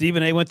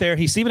 Stephen A. went there.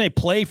 Stephen A.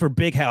 played for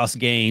Big House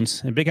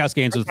Gaines, and Big House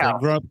Gaines was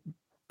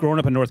growing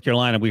up in North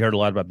Carolina. We heard a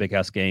lot about Big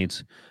House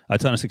Gaines. A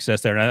ton of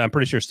success there, and I'm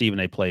pretty sure Stephen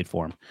A. played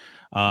for him.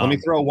 Let me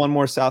throw one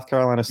more South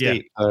Carolina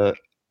State. Yeah.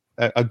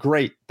 A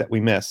great that we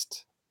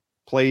missed.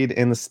 Played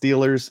in the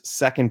Steelers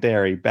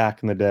secondary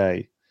back in the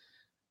day.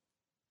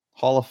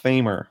 Hall of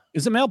Famer.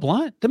 Is it Mel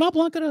Blount? Did Mel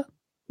Blount get a?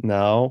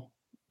 No.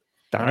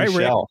 Donnie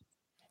Shell.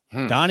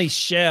 Donnie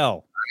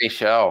Shell. Donnie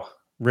Shell.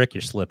 Rick,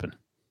 you're slipping.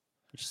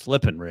 You're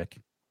slipping, Rick.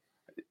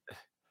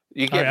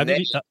 You get.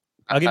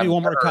 I'll give you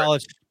one more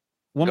college.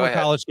 One more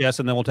college guess,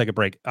 and then we'll take a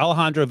break.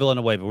 Alejandro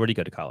Villanueva. Where did he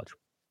go to college?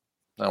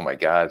 Oh my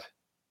God.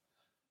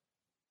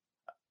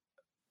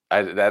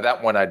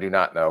 That one I do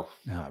not know.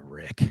 Oh,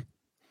 Rick.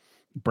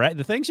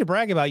 The things you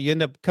brag about, you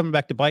end up coming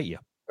back to bite you.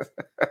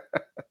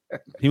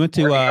 He went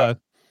to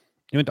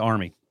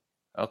Army.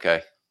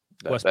 Okay.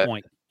 West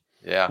Point.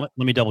 Yeah. Let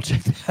me double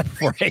check that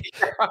for you.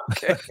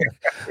 Okay.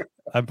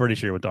 I'm pretty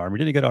sure he went to Army.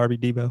 Didn't he go to Army,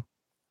 Debo?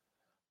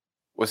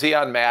 Was he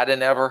on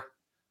Madden ever?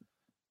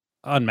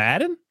 On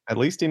Madden? At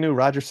least he knew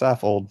Roger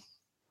Saffold.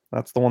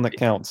 That's the one that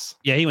counts.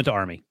 Yeah, he went to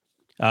Army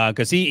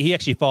because he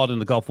actually fought in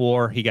the Gulf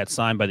War. He got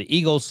signed by the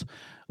Eagles,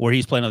 where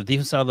he's playing on the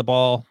defense side of the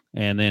ball,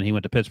 and then he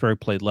went to Pittsburgh,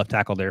 played left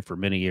tackle there for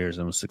many years,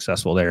 and was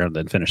successful there, and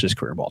then finished his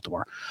career in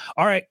Baltimore.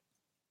 All right,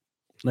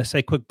 let's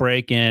take a quick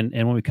break, and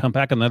when we come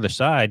back on the other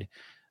side,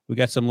 we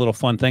got some little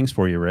fun things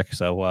for you, Rick.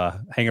 So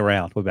hang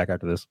around. We'll be back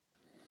after this.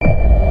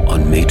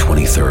 On May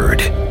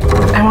 23rd.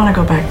 I want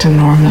to go back to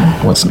normal.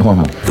 What's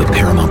normal? The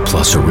Paramount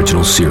Plus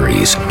original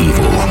series,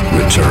 Evil,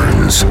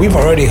 returns. We've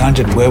already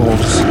hunted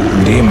werewolves,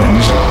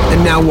 demons.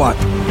 And now what?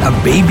 A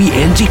baby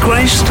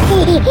Antichrist?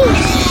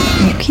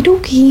 Okie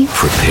dokie.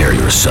 Prepare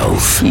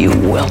yourself. You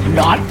will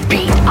not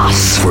beat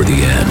us. For the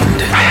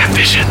end. I have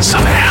visions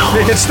of hell.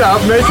 Make it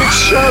stop, make it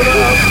shut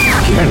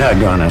up. You're not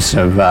gonna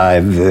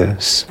survive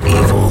this.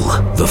 Evil,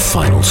 the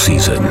final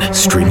season.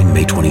 Streaming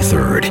May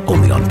 23rd,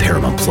 only on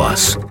Paramount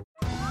Plus.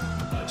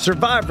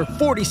 Survivor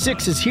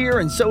 46 is here,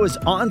 and so is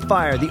On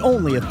Fire, the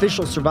only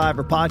official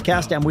Survivor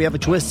podcast, and we have a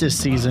twist this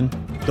season.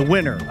 The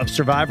winner of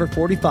Survivor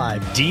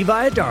 45, Dee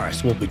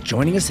Valladares, will be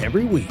joining us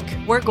every week.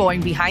 We're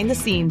going behind the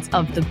scenes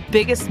of the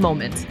biggest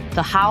moments,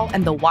 the how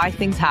and the why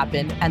things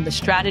happen, and the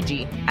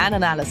strategy and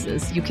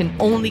analysis you can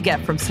only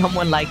get from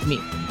someone like me,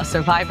 a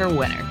Survivor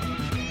winner.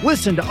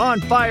 Listen to On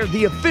Fire,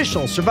 the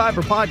official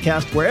Survivor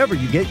podcast, wherever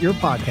you get your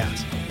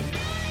podcasts.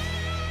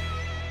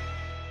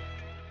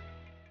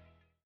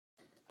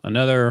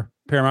 Another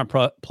Paramount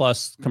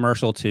Plus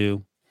commercial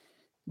to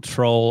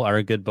troll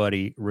our good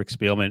buddy Rick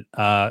Spielman.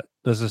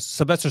 There's a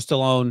Sylvester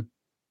Stallone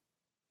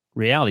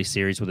reality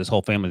series with his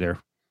whole family there.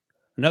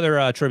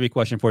 Another trivia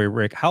question for you,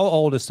 Rick. How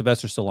old is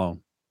Sylvester Stallone?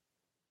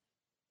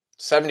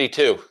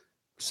 72.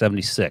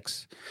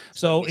 76.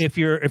 So if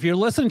you're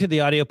listening to the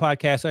audio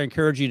podcast, I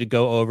encourage you to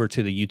go over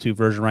to the YouTube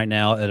version right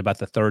now at about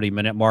the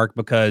 30-minute mark,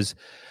 because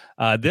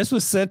this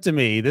was sent to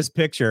me. This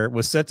picture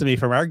was sent to me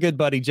from our good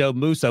buddy Joe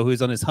Musso,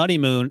 who's on his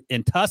honeymoon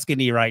in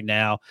Tuscany right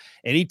now.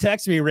 And he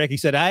texted me, Rick. He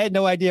said, I had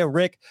no idea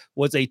Rick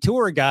was a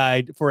tour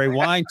guide for a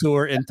wine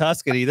tour in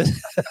Tuscany.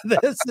 This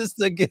is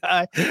the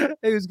guy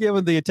who's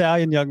giving the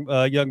Italian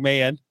young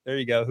man, there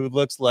you go, who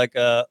looks like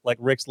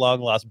Rick's long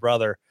lost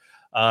brother.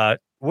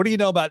 What do you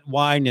know about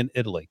wine in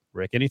Italy,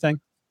 Rick? Anything?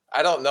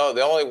 I don't know.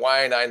 The only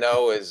wine I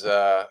know is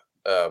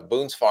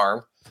Boone's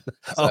Farm.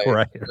 So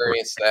I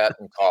experienced that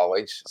in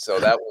college. So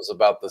that was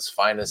about the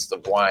finest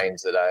of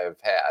wines that I have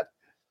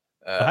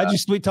had. How'd you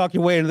sweet talk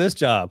your way into this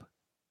job?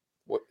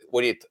 What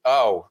do you?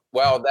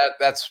 Well,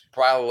 that's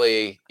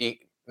probably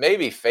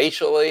maybe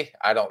facially.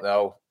 I don't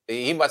know.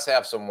 He must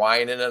have some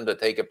wine in him to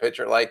take a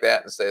picture like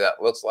that and say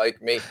that looks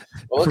like me.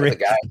 Well, look at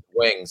the guy's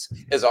wings,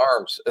 his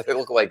arms. They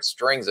look like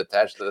strings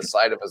attached to the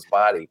side of his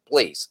body.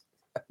 Please.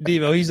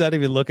 Devo, he's not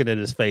even looking at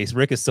his face.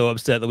 Rick is so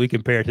upset that we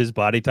compared his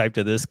body type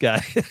to this guy.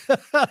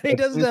 He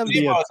doesn't have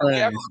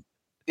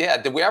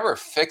did we ever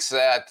fix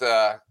that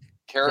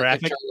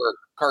caricature or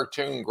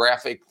cartoon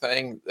graphic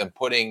thing and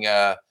putting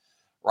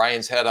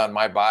Ryan's head on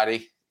my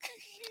body?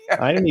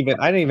 I didn't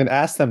even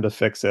ask them to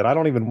fix it. I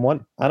don't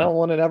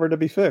want it ever to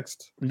be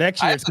fixed.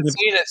 Next year, I haven't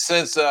seen it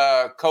since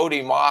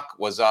Cody Mock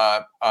was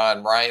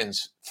on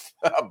Ryan's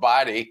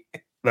body.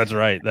 That's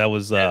right. That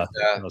was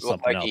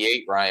looked like he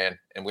ate Ryan,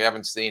 and we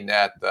haven't seen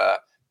that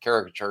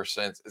caricature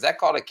since. Is that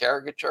called a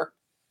caricature?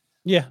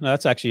 Yeah, no,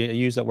 that's actually I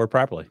use that word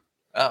properly.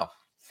 Oh,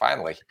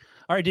 finally.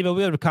 All right, Devo,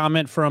 we have a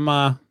comment from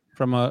a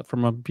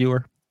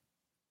viewer.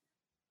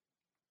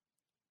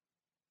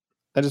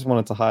 I just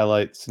wanted to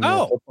highlight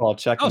some football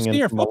checking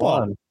in from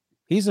Milan.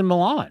 He's in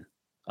Milan.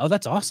 Oh,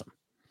 that's awesome.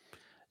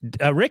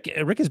 Rick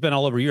has been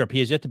all over Europe. He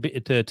has yet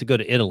to go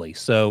to Italy.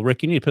 So,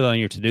 Rick, you need to put it on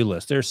your to-do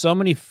list. There's so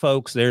many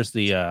folks. There's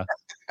the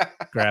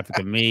graphic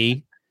of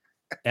me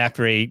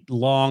after a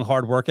long,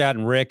 hard workout,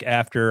 and Rick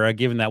after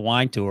giving that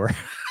wine tour.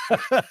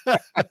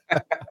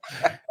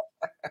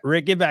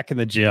 Rick, get back in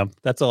the gym.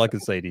 That's all I can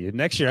say to you.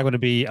 Next year, I'm going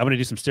to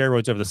do some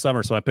steroids over the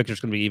summer, so my picture's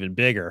going to be even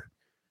bigger.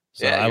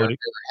 So yeah,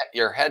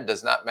 your head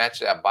does not match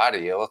that body.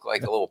 You look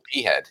like a little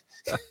pea head.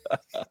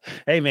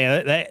 Hey,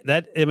 man,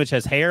 that image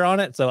has hair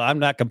on it, so I'm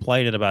not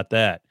complaining about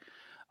that.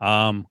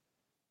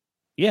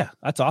 Yeah,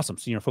 that's awesome.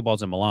 Senior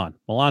football's in Milan.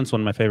 Milan's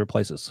one of my favorite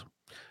places.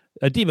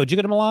 Devo, did you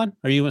go to Milan,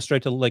 or you went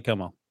straight to Lake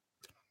Como?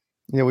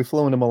 Yeah, we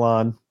flew into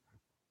Milan.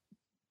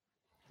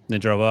 Then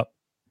drove up?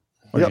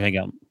 Or did you hang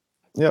out?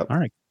 Yep. All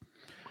right.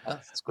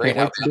 That's great.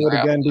 Let's do it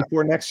again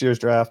before next year's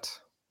draft.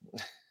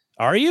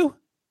 Are you?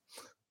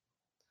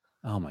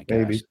 Oh, my gosh.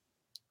 Maybe.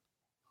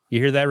 You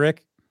hear that,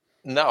 Rick?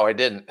 No, I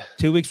didn't.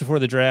 2 weeks before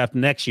the draft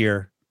next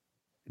year,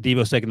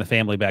 Devo's taking the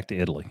family back to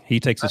Italy. He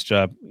takes this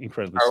job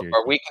incredibly seriously.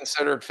 Are we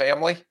considered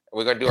family? Are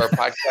we going to do our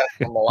podcast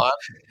from Milan?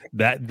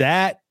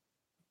 That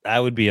I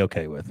would be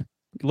okay with.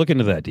 Look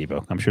into that,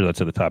 Devo. I'm sure that's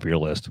at the top of your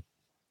list.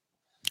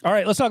 All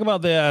right, let's talk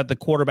about the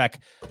quarterback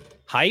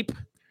hype.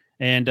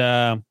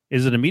 And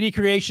is it a media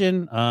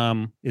creation?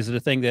 Is it a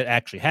thing that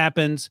actually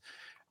happens?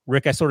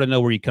 Rick, I sort of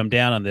know where you come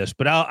down on this,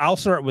 but I'll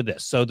start with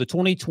this. So the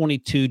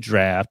 2022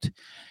 draft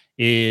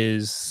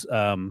is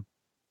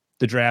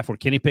the draft where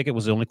Kenny Pickett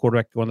was the only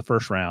quarterback to go in the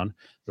first round.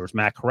 There was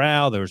Matt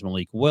Corral, there was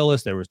Malik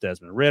Willis, there was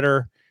Desmond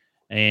Ridder,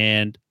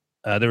 and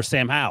there was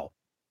Sam Howell.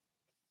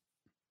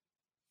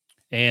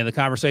 And the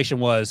conversation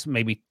was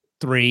maybe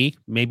 3,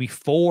 maybe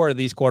 4 of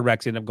these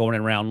quarterbacks end up going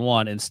in round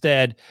 1.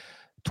 Instead,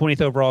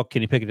 20th overall,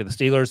 Kenny Pickett to the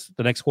Steelers.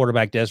 The next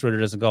quarterback, Des Ridder,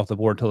 doesn't go off the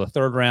board until the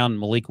 3rd round.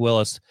 Malik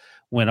Willis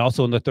went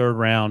also in the 3rd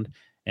round.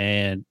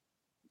 And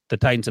the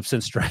Titans have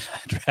since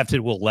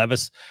drafted Will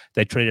Levis.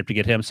 They traded up to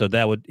get him. So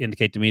that would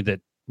indicate to me that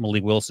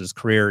Malik Willis's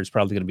career is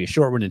probably going to be a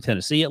short one in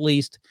Tennessee, at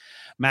least.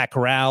 Matt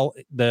Corral,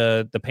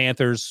 the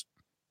Panthers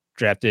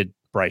drafted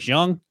Bryce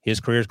Young. His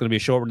career is going to be a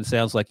short one, it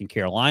sounds like, in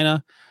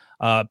Carolina.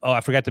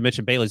 I forgot to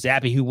mention Bailey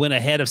Zappi, who went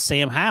ahead of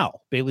Sam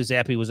Howell. Bailey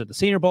Zappi was at the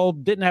Senior Bowl,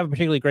 didn't have a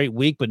particularly great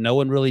week, but no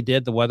one really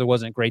did. The weather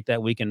wasn't great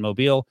that week in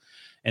Mobile.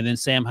 And then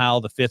Sam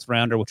Howell, the 5th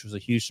rounder, which was a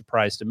huge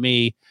surprise to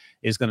me,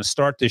 is going to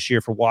start this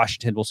year for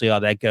Washington. We'll see how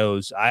that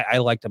goes. I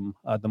liked him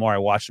the more I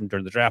watched him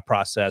during the draft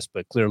process,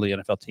 but clearly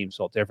NFL teams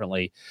felt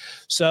differently.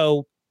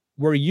 So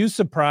were you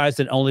surprised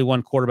that only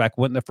one quarterback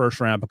went in the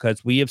 1st round?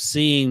 Because we have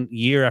seen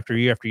year after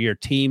year after year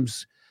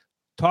teams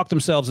talk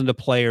themselves into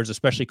players,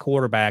 especially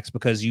quarterbacks,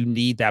 because you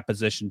need that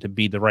position to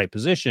be the right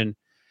position,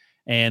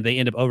 and they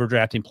end up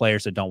overdrafting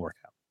players that don't work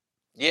out.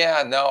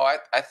 Yeah, no,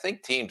 I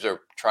think teams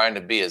are trying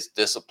to be as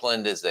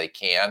disciplined as they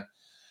can.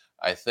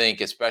 I think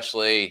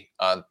especially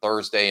on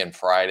Thursday and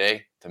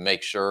Friday to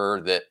make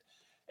sure that,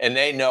 and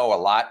they know a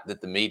lot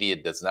that the media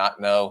does not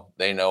know.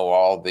 They know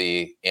all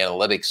the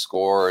analytics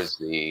scores,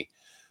 the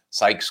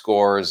psych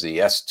scores, the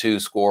S2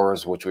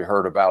 scores, which we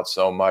heard about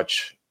so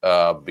much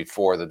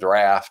before the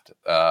draft,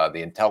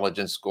 the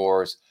intelligence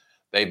scores.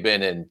 They've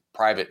been in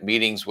private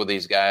meetings with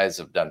these guys,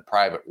 have done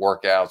private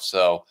workouts.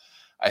 So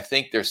I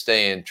think they're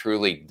staying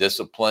truly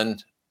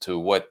disciplined to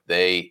what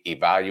they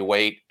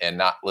evaluate and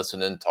not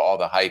listening to all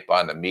the hype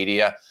on the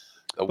media.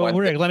 But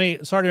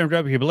Rick, sorry to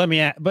interrupt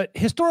you, but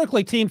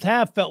historically teams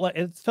have felt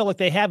like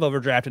they have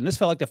overdrafted. And this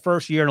felt like the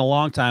first year in a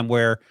long time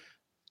where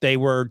they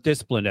were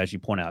disciplined, as you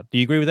point out. Do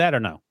you agree with that or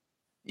no?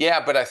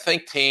 Yeah, but I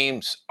think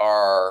teams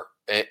are,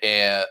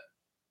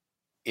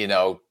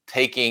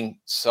 taking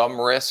some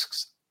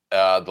risks.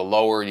 The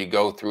lower you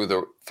go through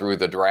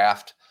the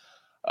draft.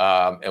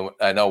 And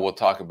I know we'll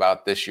talk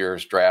about this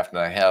year's draft, and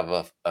I have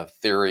a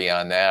theory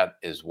on that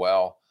as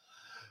well.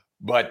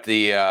 But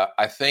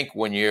I think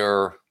when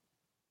you're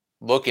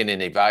looking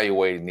and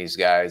evaluating these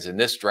guys in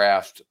this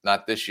draft,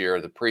 not this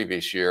year, the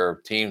previous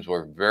year, teams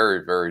were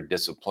very, very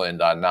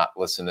disciplined on not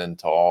listening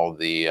to all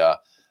the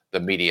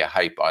media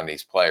hype on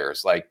these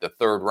players. Like the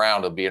 3rd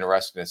round will be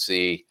interesting to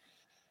see.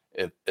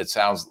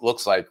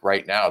 Looks like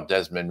right now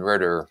Desmond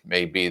Ridder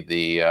may be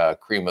the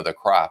cream of the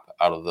crop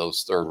out of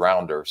those 3rd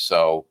rounders.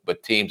 So,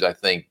 but teams I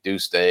think do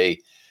stay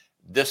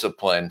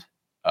disciplined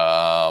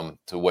to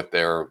what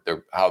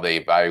how they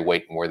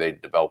evaluate and where they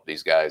develop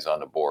these guys on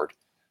the board.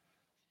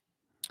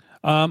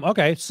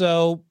 Okay,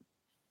 so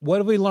what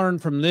have we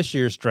learned from this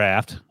year's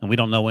draft? And we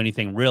don't know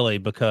anything really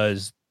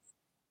because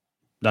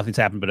nothing's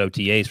happened but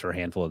OTAs for a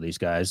handful of these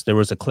guys. There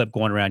was a clip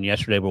going around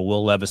yesterday where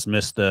Will Levis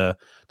missed the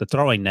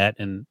throwing net,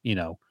 and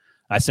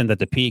I send that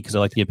to Pete because I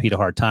like to give Pete a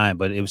hard time,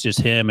 but it was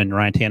just him and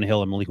Ryan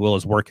Tannehill and Malik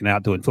Willis working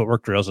out, doing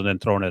footwork drills, and then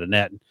throwing at a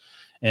net.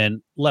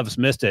 And Levis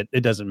missed it.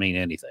 It doesn't mean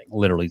anything,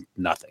 literally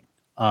nothing.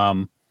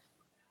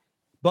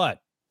 But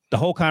the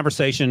whole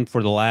conversation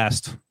for the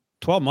last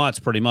 12 months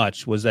pretty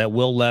much was that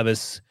Will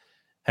Levis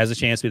has a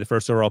chance to be the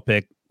 1st overall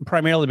pick,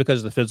 primarily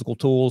because of the physical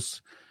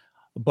tools,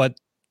 but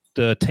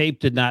the tape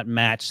did not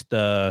match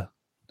the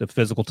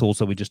physical tools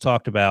that we just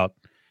talked about.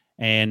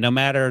 And no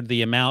matter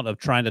the amount of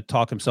trying to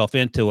talk himself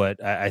into it,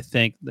 I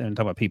think, and I'm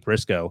talking about Pete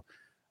Prisco,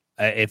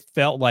 it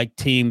felt like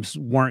teams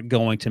weren't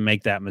going to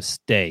make that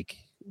mistake.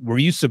 Were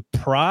you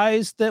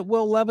surprised that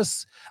Will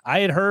Levis, I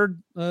had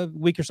heard a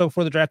week or so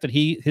before the draft that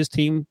his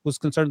team was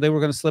concerned they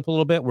were going to slip a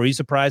little bit. Were you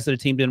surprised that a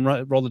team didn't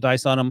roll the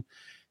dice on him in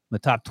the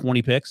top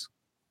 20 picks?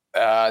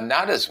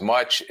 Not as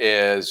much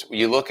as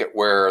you look at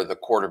where the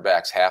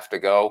quarterbacks have to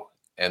go.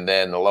 And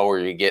then the lower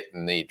you get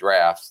in the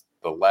draft,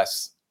 the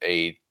less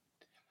a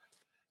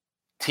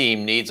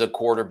team needs a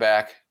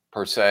quarterback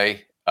per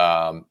se.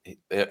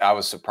 I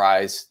was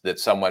surprised that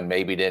someone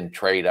maybe didn't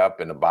trade up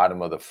in the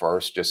bottom of the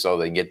 1st just so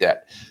they can get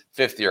that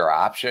 5th-year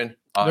option.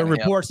 There are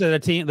reports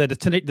that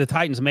the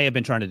Titans may have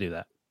been trying to do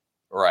that.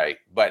 Right,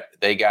 but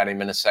they got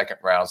him in the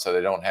 2nd round, so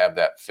they don't have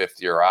that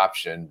 5th-year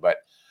option. But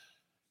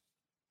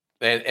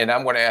and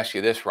I'm going to ask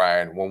you this,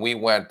 Ryan. When we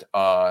went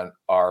on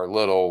our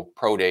little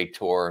pro day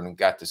tour and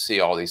got to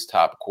see all these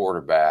top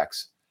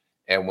quarterbacks,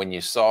 and when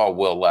you saw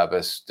Will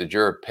Levis, did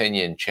your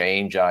opinion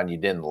change on you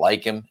didn't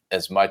like him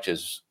as much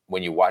as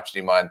when you watched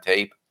him on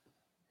tape?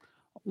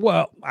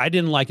 Well, I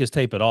didn't like his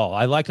tape at all.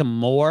 I liked him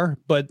more,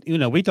 but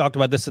we talked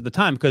about this at the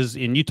time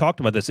and you talked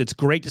about this. It's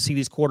great to see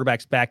these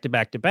quarterbacks back to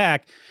back to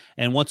back.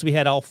 And once we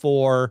had all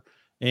 4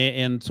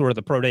 in sort of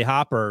the pro day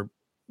hopper,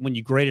 when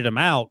you graded them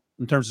out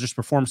in terms of just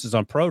performances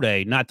on pro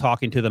day, not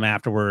talking to them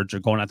afterwards or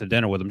going out to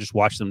dinner with them, just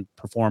watch them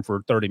perform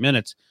for 30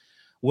 minutes.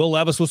 Will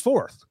Levis was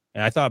 4th.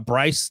 And I thought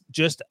Bryce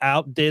just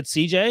outdid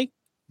CJ.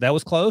 that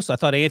was close. I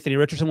thought Anthony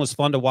Richardson was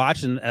fun to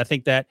watch, and I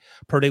think that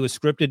pro day was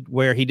scripted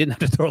where he didn't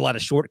have to throw a lot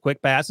of short,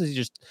 quick passes. He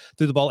just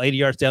threw the ball 80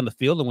 yards down the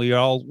field, and we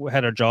all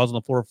had our jaws on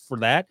the floor for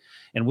that.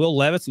 And Will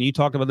Levis, and you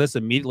talked about this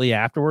immediately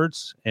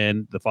afterwards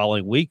and the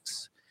following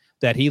weeks,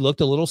 that he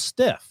looked a little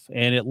stiff.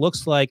 And it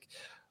looks like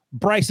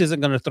Bryce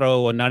isn't going to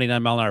throw a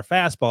 99-mile-an-hour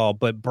fastball,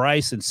 but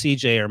Bryce and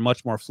CJ are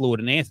much more fluid,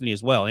 and Anthony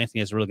as well. Anthony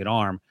has a really good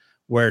arm,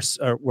 where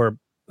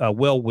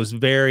Will was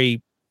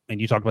very, and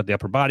you talked about the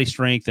upper body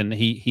strength, and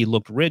he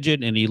looked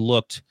rigid, and he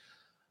looked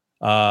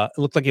it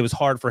looked like it was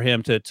hard for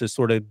him to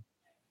sort of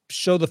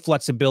show the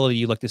flexibility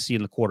you like to see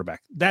in the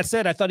quarterback. That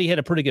said, I thought he had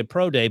a pretty good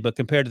pro day, but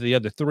compared to the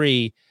other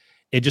three,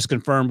 it just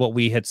confirmed what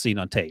we had seen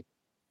on tape.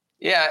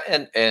 Yeah,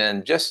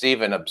 and just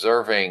even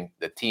observing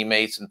the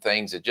teammates and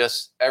things, it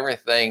just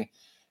everything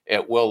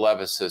at Will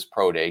Levis's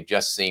pro day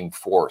just seemed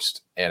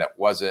forced, and it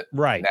wasn't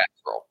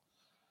natural.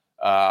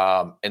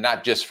 And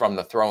not just from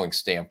the throwing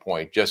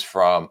standpoint, just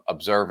from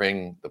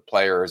observing the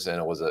players.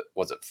 And was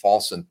it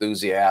false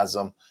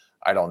enthusiasm?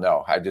 I don't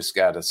know. I just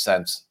got a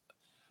sense.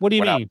 What do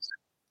you mean?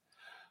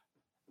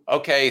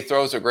 Okay, he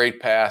throws a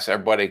great pass.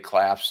 Everybody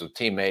claps with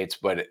teammates,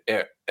 but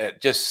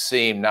it just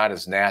seemed not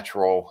as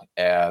natural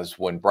as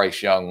when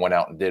Bryce Young went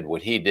out and did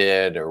what he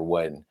did, or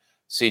when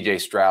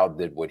CJ Stroud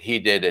did what he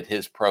did at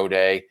his pro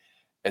day.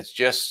 It's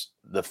just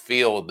the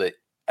feel that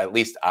at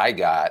least I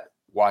got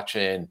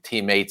watching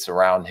teammates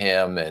around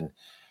him. And,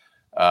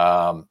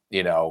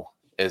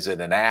 is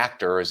it an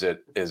act, or is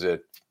it,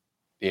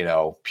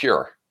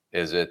 pure?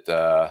 Is it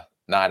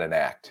not an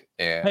act?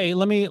 And hey,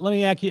 let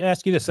me ask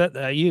you this.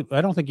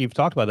 I don't think you've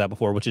talked about that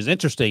before, which is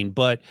interesting,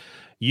 but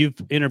you've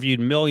interviewed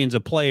millions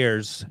of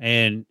players,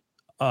 and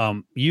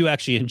you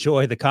actually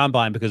enjoy the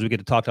combine because we get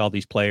to talk to all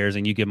these players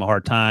and you give them a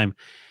hard time.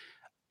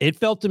 It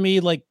felt to me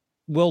like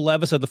Will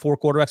Levis, of the four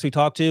quarterbacks we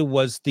talked to,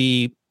 was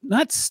the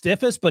not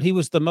stiffest, but he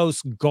was the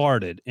most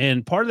guarded.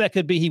 And part of that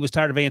could be he was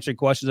tired of answering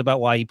questions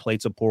about why he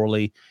played so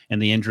poorly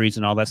and the injuries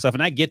and all that stuff.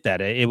 And I get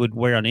that. It would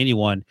wear on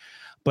anyone.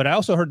 But I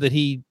also heard that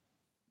he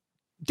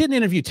didn't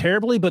interview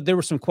terribly, but there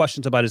were some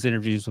questions about his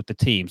interviews with the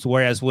teams.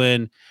 Whereas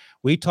when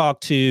we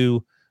talked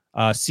to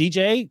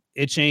CJ,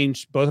 it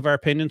changed both of our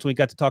opinions. We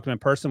got to talk to him in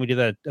person. We did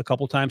that a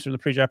couple of times during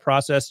the pre-draft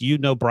process. You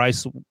know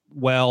Bryce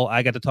well.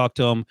 I got to talk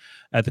to him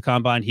at the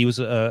combine. He was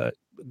a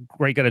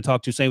great guy to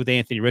talk to. Same with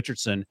Anthony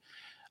Richardson.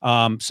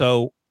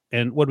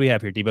 And what do we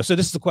have here, Debo? So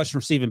this is a question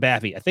from Stephen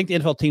Baffy. I think the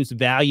NFL teams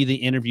value the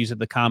interviews at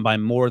the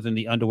combine more than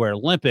the underwear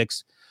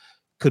Olympics.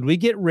 Could we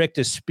get Rick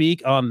to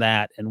speak on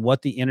that and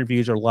what the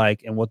interviews are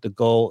like and what the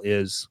goal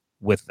is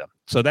with them?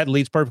 So that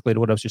leads perfectly to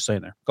what I was just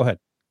saying there. Go ahead.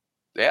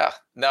 Yeah,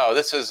 no,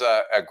 this is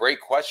a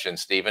great question,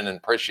 Stephen, and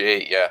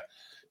appreciate you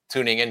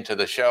tuning into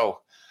the show.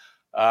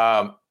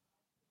 At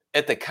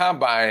the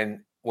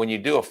combine, when you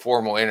do a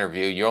formal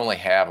interview, you only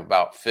have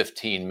about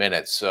 15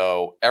 minutes.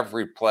 So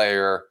every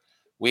player,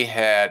 we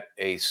had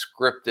a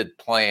scripted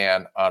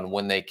plan on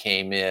when they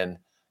came in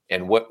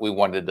and what we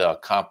wanted to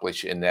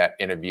accomplish in that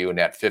interview, in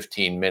that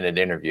 15-minute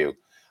interview.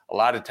 A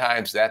lot of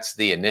times that's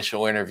the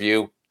initial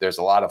interview. There's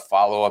a lot of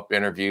follow-up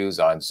interviews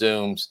on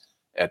Zooms,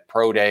 at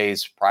pro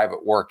days,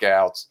 private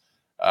workouts,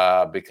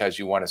 because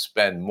you want to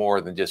spend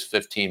more than just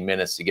 15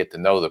 minutes to get to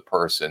know the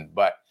person.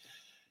 But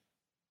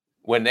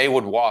when they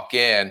would walk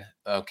in,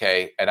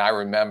 okay, and I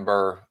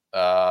remember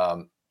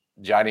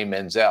Johnny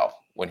Manziel,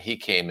 when he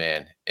came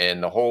in,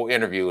 and the whole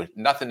interview,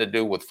 nothing to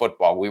do with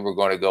football. We were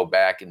going to go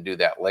back and do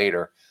that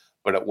later,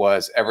 but it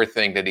was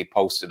everything that he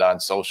posted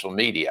on social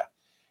media,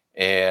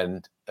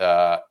 and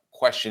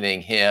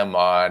questioning him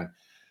on,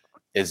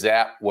 is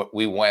that what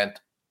we want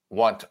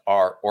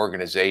our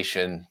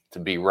organization to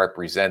be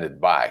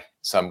represented by?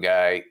 Some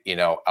guy,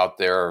 out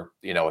there,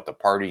 at the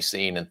party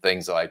scene and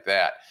things like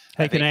that.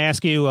 Hey, can I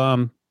ask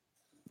you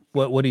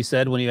what he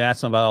said when you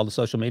asked him about all the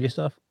social media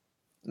stuff?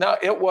 No,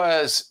 it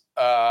was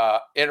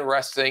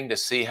interesting to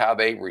see how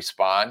they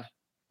respond.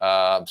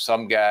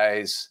 Some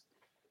guys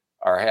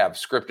have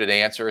scripted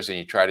answers, and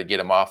you try to get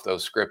them off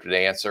those scripted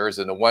answers.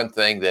 And the one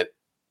thing that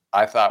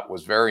I thought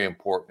was very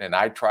important, and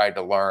I tried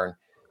to learn,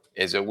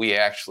 is that we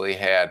actually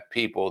had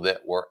people that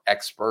were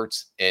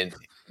experts in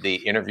the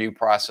interview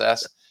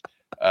process.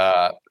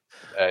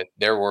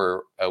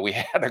 We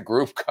had a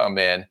group come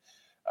in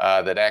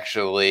that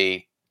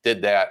actually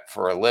did that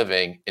for a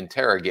living,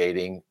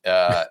 interrogating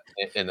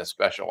in the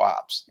special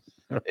ops,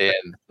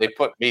 and they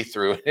put me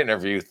through an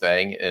interview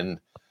thing. And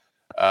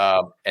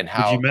how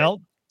did you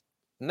melt?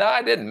 No,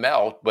 I didn't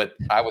melt, but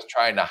I was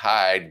trying to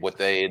hide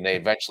and they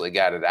eventually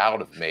got it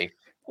out of me.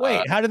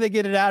 Wait, how did they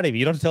get it out of you?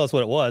 You don't have to tell us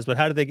what it was, but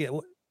how did they get?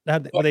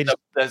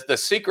 The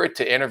secret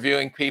to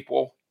interviewing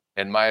people,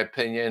 in my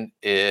opinion,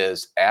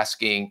 is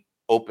asking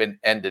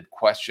open-ended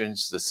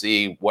questions to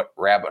see what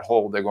rabbit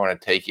hole they're going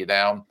to take you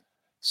down.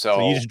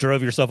 So you just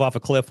drove yourself off a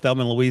cliff,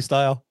 Thelma and Louise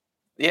style?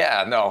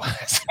 Yeah, no.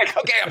 It's like,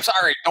 okay, I'm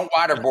sorry. Don't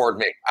waterboard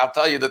me. I'll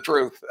tell you the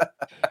truth.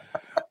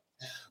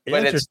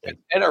 But it's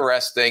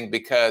interesting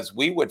because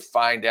we would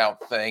find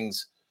out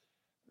things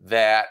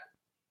that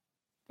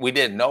we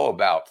didn't know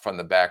about from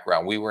the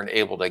background. We weren't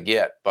able to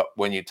get. But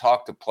when you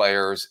talk to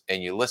players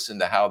and you listen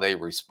to how they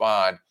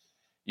respond,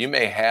 you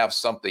may have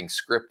something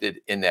scripted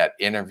in that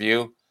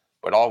interview,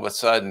 but all of a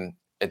sudden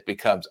it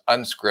becomes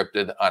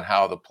unscripted on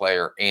how the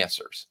player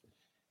answers.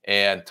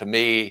 And to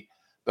me,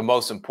 the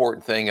most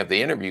important thing of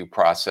the interview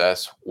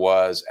process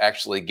was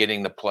actually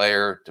getting the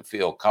player to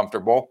feel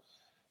comfortable.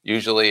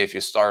 Usually if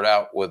you start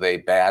out with a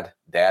bad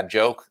dad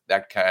joke,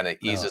 that kind of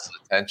eases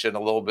the tension a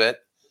little bit.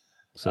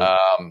 So,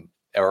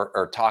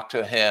 or talk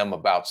to him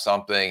about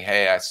something.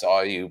 Hey, I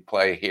saw you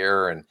play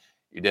here and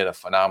you did a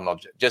phenomenal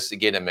job, just to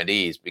get him at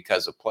ease,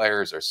 because the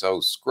players are so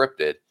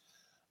scripted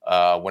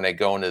when they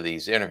go into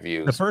these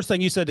interviews. The first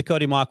thing you said to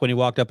Cody Mock when he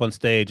walked up on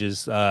stage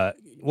is,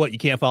 you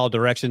can't follow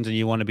directions and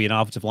you want to be an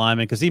offensive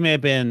lineman? Because he may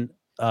have been,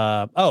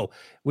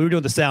 we were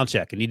doing the sound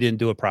check and you didn't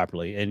do it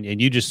properly.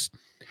 And you just,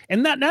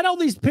 and not all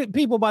these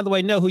people, by the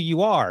way, know who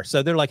you are.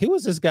 So they're like, who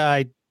was this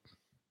guy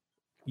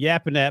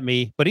yapping at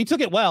me? But he took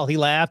it well. He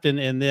laughed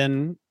and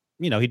then,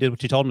 he did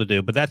what you told him to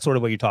do. But that's sort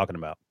of what you're talking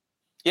about.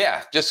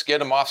 Yeah, just get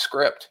them off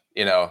script,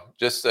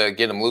 just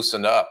get them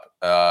loosened up.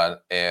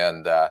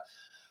 And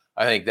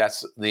I think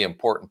that's the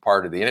important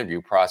part of the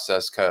interview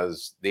process,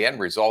 because the end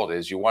result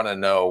is you want to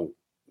know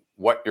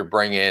what you're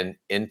bringing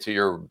into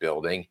your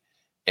building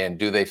and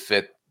do they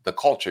fit the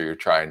culture you're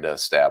trying to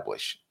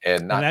establish.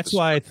 And that's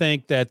why I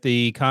think that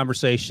the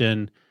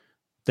conversation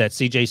that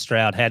CJ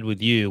Stroud had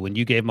with you when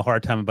you gave him a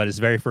hard time about his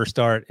very first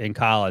start in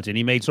college, and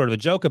he made sort of a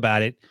joke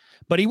about it,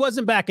 but he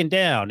wasn't backing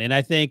down. And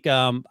I think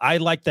I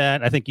like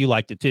that. I think you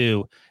liked it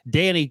too.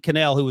 Danny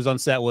Cannell, who was on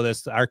set with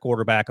us, our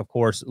quarterback, of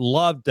course,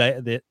 loved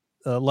the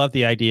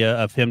idea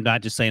of him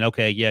not just saying,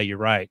 okay, yeah, you're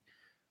right.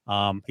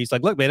 He's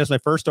like, look, man, it's my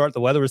first start.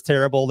 The weather was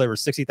terrible. There were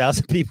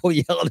 60,000 people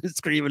yelling and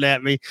screaming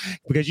at me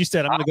because you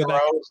said I'm going to go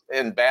back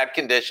in bad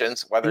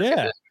conditions, weather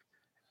conditions.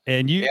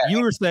 And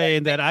you were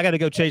saying that I got to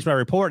go change my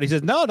report. And he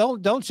says, no,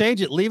 don't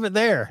change it. Leave it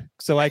there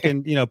so I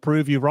can,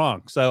 prove you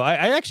wrong. So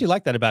I actually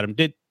like that about him.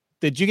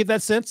 Did you get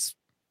that sense?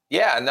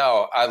 Yeah,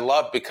 no, I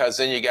love, because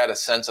then you got a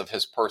sense of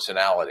his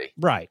personality.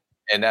 Right.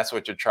 And that's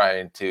what you're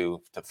trying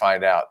to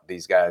find out,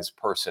 these guys'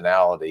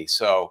 personality.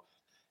 So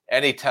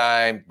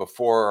anytime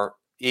before,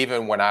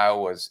 even when I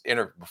was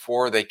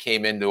before they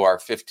came into our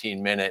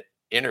 15-minute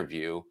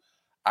interview,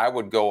 I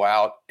would go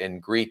out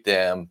and greet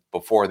them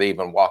before they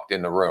even walked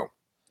in the room.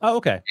 Oh,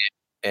 okay.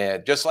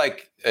 And just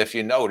like, if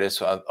you notice,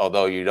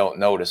 although you don't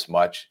notice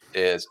much,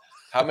 is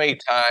how many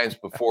times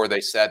before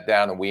they sat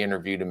down and we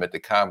interviewed them at the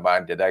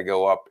combine did I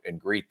go up and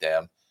greet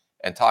them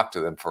and talk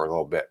to them for a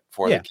little bit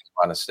before they came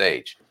on the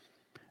stage?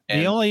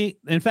 And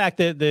in fact,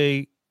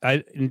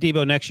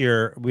 Debo, next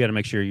year, we got to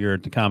make sure you're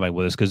at the combine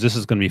with us, because this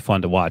is going to be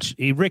fun to watch.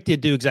 Rick did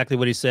do exactly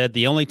what he said.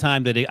 The only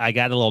time that I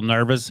got a little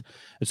nervous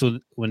is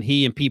when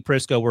he and Pete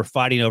Prisco were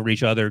fighting over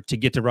each other to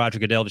get to Roger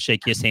Goodell to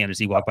shake his hand as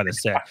he walked by the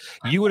set.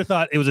 You would have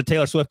thought it was a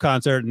Taylor Swift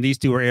concert and these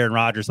two were Aaron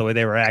Rodgers, the way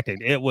they were acting.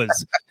 It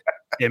was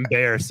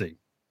embarrassing.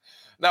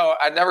 No,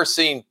 I'd never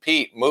seen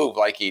Pete move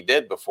like he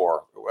did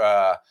before.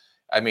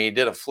 He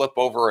did a flip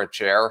over a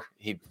chair.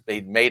 He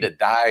made a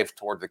dive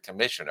toward the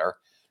commissioner.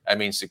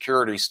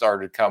 Security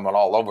started coming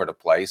all over the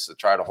place to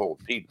try to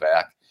hold Pete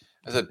back.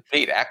 I said,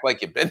 Pete, act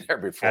like you've been there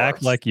before.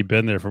 Act like you've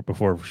been there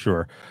before, for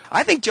sure.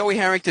 I think Joey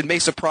Harrington may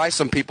surprise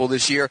some people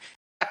this year.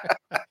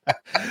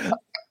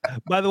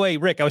 By the way,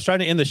 Rick, I was trying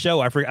to end the show.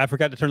 I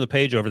forgot to turn the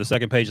page over, the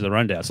second page of the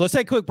rundown. So let's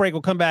take a quick break.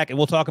 We'll come back and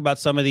we'll talk about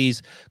some of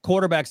these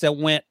quarterbacks that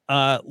went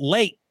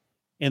late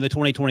in the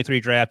 2023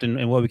 draft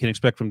and what we can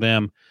expect from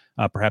them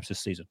perhaps this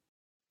season.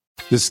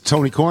 This is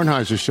Tony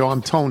Kornheiser's show.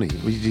 I'm Tony.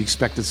 You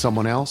expected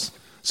someone else?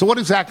 So what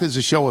exactly is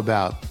the show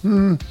about?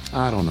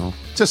 I don't know.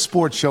 It's a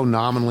sports show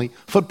nominally.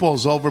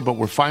 Football's over, but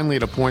we're finally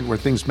at a point where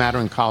things matter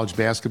in college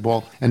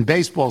basketball, and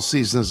baseball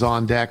season is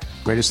on deck.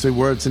 Greatest three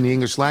words in the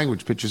English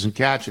language, pitchers and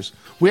catchers.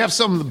 We have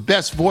some of the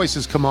best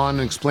voices come on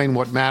and explain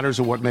what matters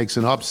or what makes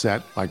an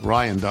upset, like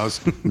Ryan does.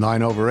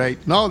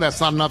 9/8. No,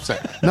 that's not an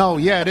upset. No,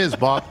 yeah, it is,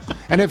 Bob.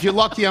 And if you're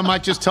lucky, I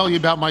might just tell you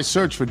about my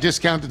search for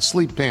discounted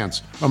sleep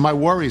pants or my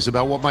worries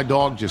about what my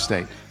dog just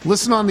ate.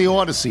 Listen on the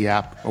Odyssey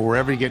app or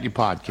wherever you get your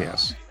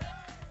podcasts.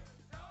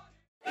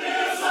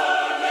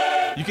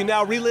 You can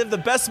now relive the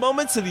best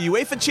moments of the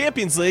UEFA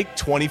Champions League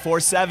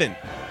 24/7.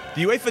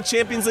 The UEFA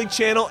Champions League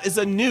channel is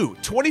a new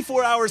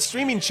 24-hour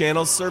streaming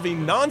channel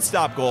serving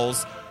non-stop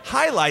goals,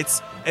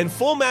 highlights, and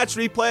full match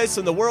replays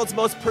from the world's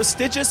most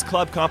prestigious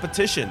club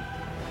competition.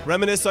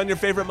 Reminisce on your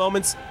favorite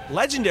moments,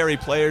 legendary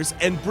players,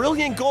 and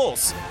brilliant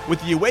goals with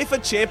the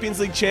UEFA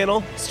Champions League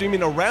channel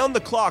streaming around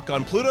the clock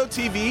on Pluto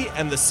TV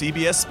and the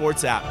CBS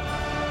Sports app.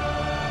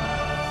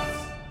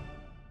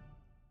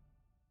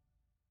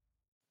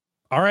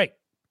 All right.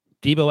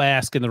 Debo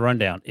asked in the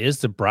rundown, is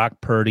the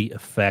Brock Purdy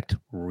effect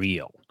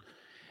real?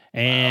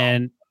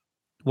 And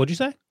what'd you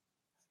say?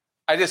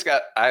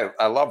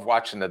 I love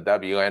watching the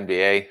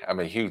WNBA. I'm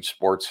a huge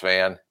sports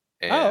fan.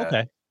 And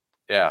okay.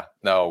 Yeah,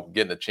 no,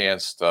 getting a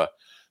chance to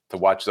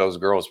watch those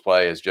girls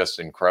play is just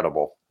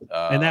incredible.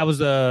 And that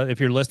was, if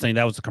you're listening,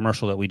 that was a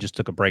commercial that we just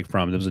took a break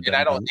from. And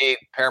I don't need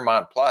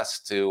Paramount Plus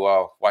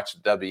to watch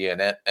the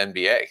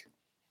WNBA.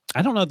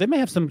 I don't know. They may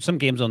have some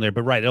games on there,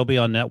 but right, it'll be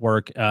on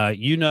network.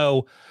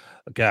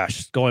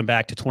 gosh, going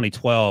back to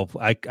 2012,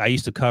 I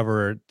used to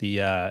cover the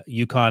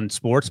UConn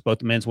sports, both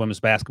the men's, women's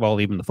basketball,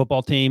 even the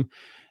football team.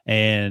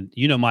 And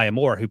Maya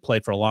Moore, who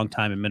played for a long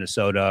time in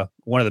Minnesota,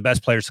 one of the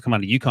best players to come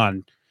out of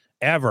UConn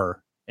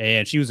ever.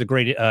 And she was a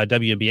great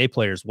WNBA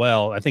player as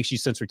well. I think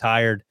she's since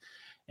retired.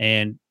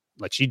 And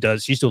like she's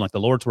doing like the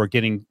Lord's work,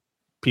 getting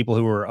people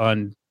who were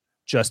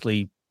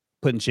unjustly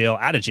put in jail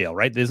out of jail,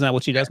 right? Isn't that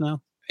what she does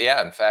now?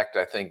 Yeah. In fact,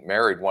 I think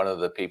married one of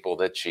the people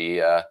that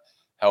she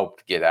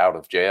helped get out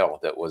of jail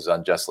that was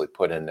unjustly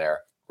put in there.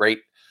 Great,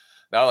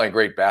 not only a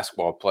great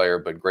basketball player,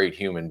 but great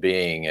human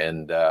being.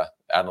 And I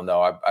don't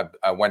know,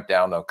 I went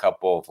down to a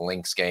couple of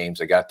Lynx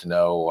games. I got to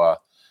know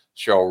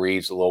Cheryl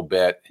Reeves a little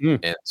bit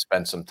and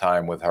spent some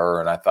time with her.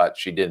 And I thought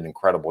she did an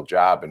incredible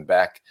job. And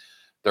back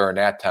during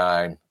that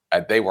time,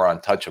 they were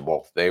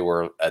untouchable. They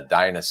were a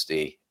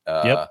dynasty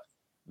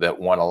that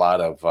won a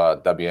lot of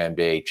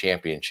WNBA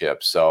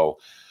championships. So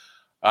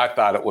I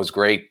thought it was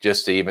great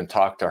just to even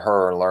talk to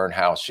her and learn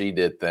how she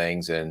did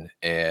things and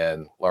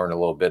learn a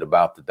little bit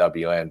about the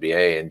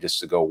WNBA, and just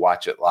to go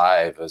watch it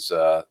live is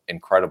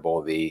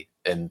incredible.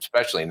 And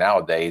especially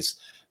nowadays,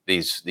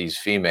 these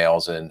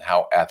females and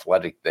how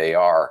athletic they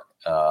are.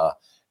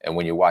 And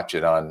when you watch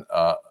it on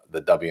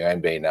the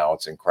WNBA now,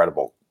 it's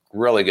incredible.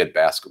 Really good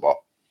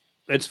basketball.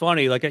 It's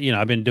funny. Like,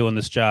 I've been doing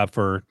this job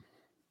for,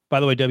 by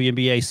the way,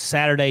 WNBA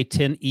Saturday,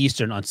 10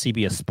 Eastern on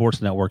CBS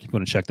Sports Network. You're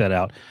going to check that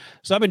out.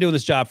 So I've been doing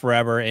this job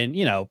forever, and,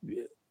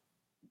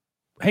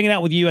 hanging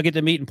out with you, I get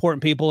to meet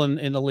important people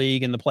in the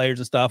league and the players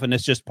and stuff. And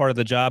it's just part of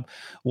the job.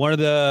 One of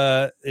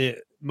the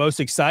most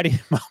exciting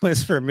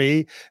moments for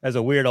me as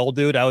a weird old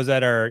dude, I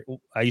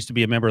used to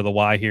be a member of the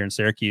Y here in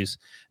Syracuse,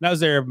 and I was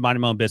there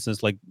minding my own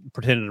business, like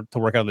pretending to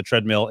work out on the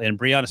treadmill. And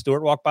Breanna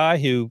Stewart walked by,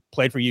 who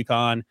played for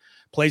UConn,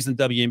 plays in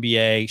the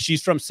WNBA.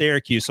 She's from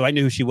Syracuse, so I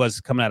knew who she was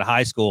coming out of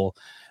high school.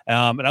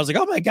 And I was like,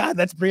 oh my God,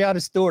 that's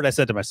Breanna Stewart. I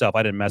said to myself,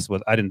 I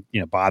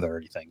didn't bother or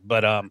anything,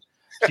 but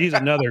she's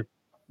another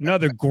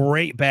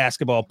great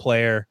basketball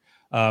player,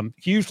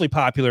 hugely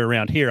popular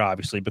around here,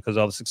 obviously, because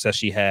of all the success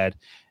she had.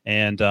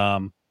 And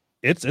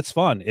it's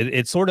fun.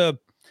 It's sort of,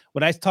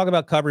 when I talk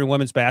about covering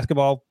women's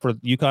basketball for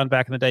UConn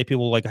back in the day,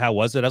 people were like, how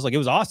was it? I was like, it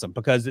was awesome,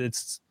 because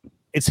it's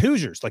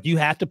Hoosiers. Like, you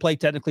have to play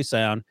technically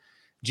sound.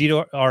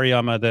 Gino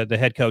Auriemma, the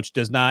head coach,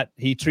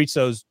 he treats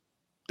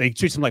they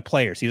treat them like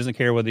players. He doesn't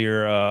care whether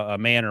you're a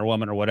man or a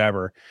woman or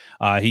whatever.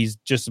 He's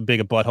just as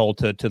big a butthole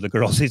to the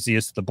girls as he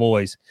is to the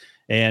boys.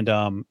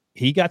 And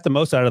he got the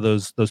most out of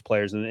those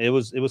players. And it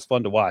was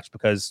fun to watch,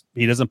 because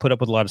he doesn't put up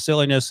with a lot of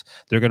silliness.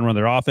 They're going to run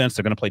their offense.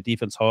 They're going to play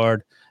defense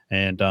hard.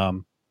 And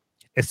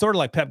it's sort of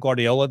like Pep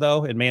Guardiola,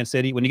 though, in Man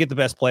City. When you get the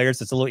best players,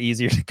 it's a little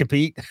easier to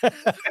compete.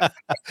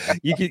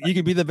 You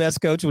can be the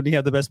best coach when you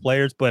have the best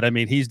players. But, I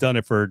mean, he's done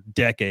it for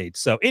decades.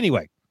 So,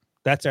 anyway,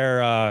 that's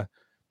our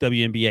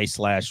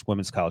WNBA /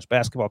 women's college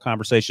basketball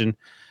conversation.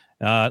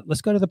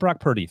 Let's go to the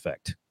Brock Purdy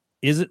effect.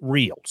 Is it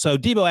real? So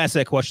Debo asked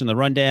that question in the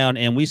rundown,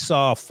 and we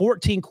saw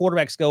 14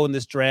 quarterbacks go in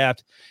this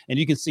draft. And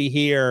you can see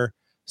here,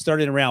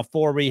 starting in round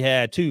 4, we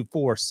had 2,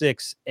 4,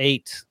 6,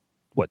 8,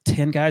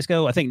 10 guys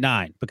go? I think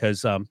 9,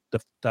 because our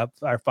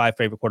 5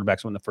 favorite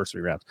quarterbacks won the first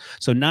 3 rounds.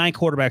 So 9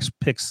 quarterbacks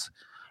picks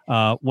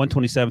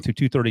 127 through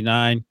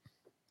 239.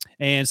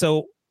 And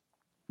so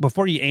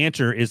before you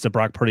answer, is the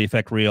Brock Purdy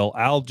effect real?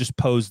 I'll just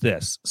pose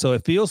this. So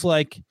it feels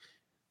like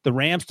the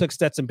Rams took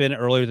Stetson Bennett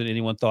earlier than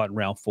anyone thought in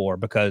round 4,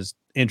 because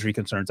injury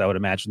concerns, I would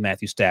imagine.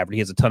 Matthew Stafford, he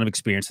has a ton of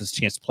experience, has a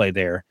chance to play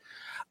there.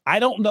 I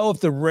don't know if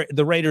the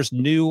Raiders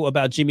knew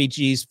about Jimmy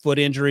G's foot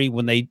injury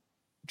when they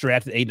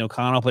drafted Aiden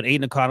O'Connell, but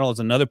Aiden O'Connell is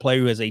another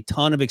player who has a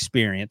ton of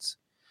experience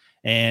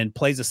and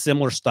plays a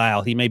similar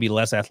style. He may be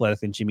less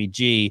athletic than Jimmy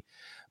G,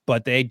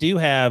 but they do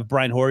have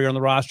Brian Hoyer on the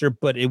roster.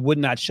 But it would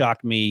not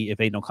shock me if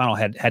Aiden O'Connell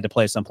had to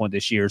play at some point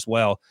this year as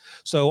well.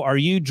 So are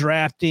you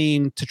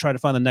drafting to try to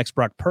find the next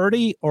Brock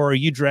Purdy, or are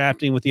you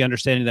drafting with the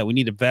understanding that we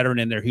need a veteran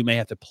in there who may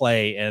have to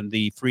play, and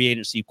the free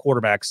agency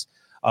quarterbacks,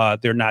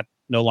 they're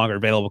no longer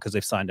available because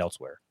they've signed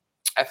elsewhere?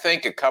 I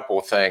think a couple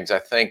of things. I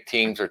think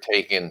teams are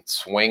taking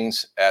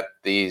swings at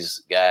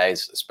these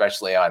guys,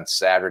 especially on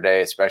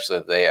Saturday, especially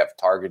if they have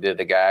targeted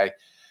a guy.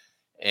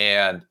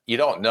 And you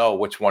don't know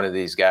which one of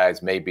these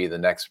guys may be the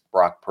next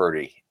Brock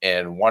Purdy.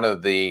 And one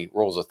of the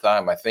rules of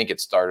thumb, I think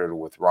it started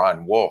with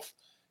Ron Wolf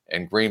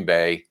in Green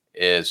Bay,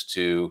 is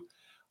to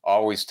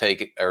always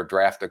take or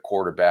draft a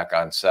quarterback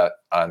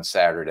on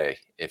Saturday.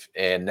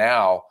 And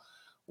now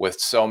with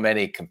so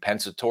many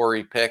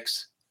compensatory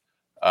picks,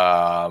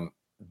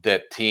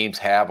 that teams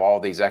have all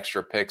these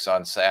extra picks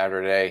on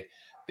Saturday.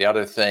 The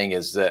other thing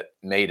is that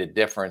made a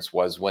difference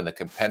was when the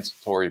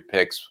compensatory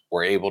picks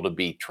were able to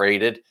be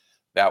traded.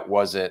 That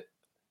wasn't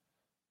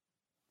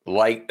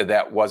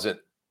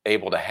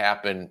able to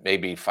happen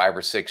maybe 5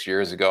 or 6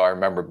 years ago. I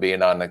remember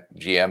being on the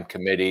GM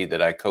committee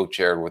that I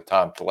co-chaired with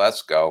Tom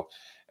Telesco.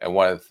 And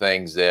one of the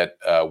things that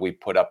we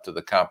put up to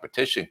the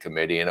competition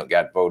committee, and it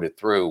got voted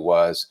through,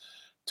 was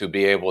to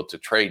be able to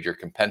trade your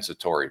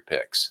compensatory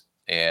picks.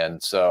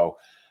 And so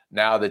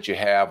now that you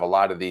have a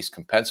lot of these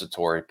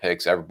compensatory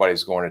picks,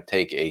 everybody's going to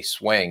take a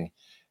swing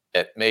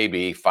at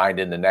maybe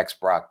finding the next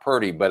Brock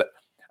Purdy. But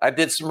I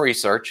did some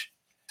research.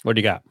 What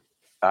do you got?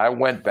 I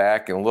went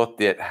back and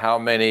looked at how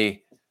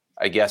many,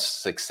 I guess,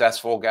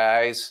 successful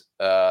guys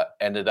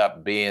ended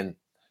up being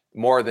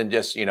more than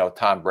just,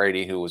 Tom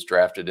Brady, who was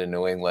drafted in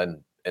New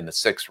England in the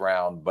 6th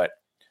round. But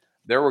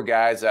there were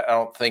guys that I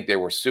don't think they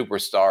were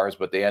superstars,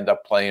 but they end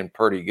up playing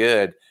pretty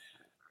good.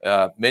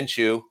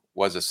 Minshew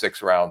was a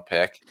 6th round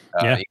pick.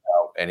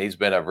 And he's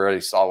been a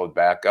really solid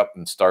backup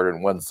and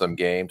started winning some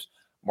games.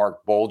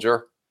 Mark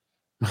Bolger,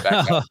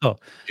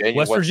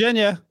 West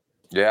Virginia.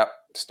 Yeah,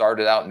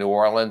 started out in New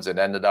Orleans and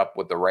ended up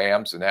with the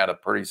Rams and had a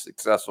pretty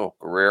successful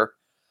career.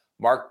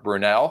 Mark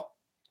Brunell,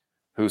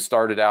 who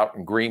started out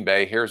in Green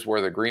Bay. Here's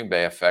where the Green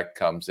Bay effect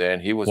comes in.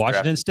 He was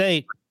Washington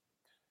State.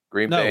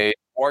 Bay,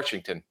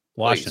 Washington.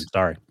 Washington,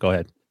 sorry. Go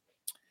ahead.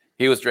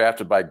 He was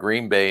drafted by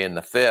Green Bay in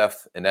the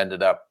 5th and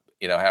ended up,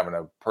 having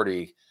a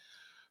pretty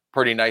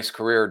nice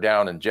career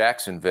down in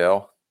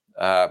Jacksonville.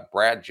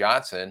 Brad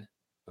Johnson,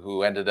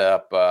 who ended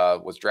up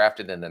was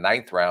drafted in the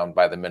 9th round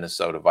by the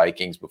Minnesota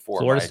Vikings before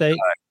Florida State.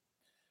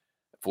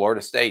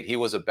 Florida State. He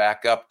was a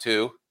backup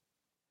to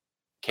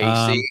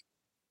KC.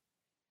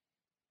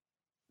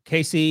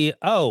 Casey.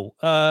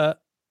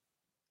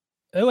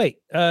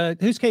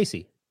 Who's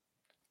Casey?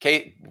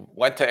 Kate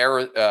went to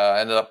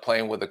ended up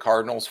playing with the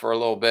Cardinals for a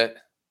little bit.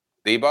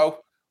 Debo,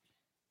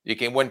 you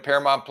can win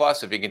Paramount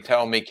Plus if you can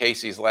tell me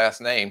Casey's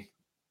last name.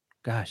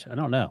 Gosh, I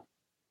don't know.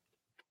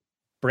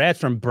 Brad's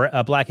from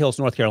Black Hills,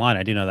 North Carolina.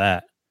 I do know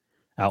that.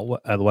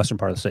 Out the western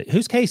part of the state.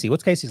 Who's Casey?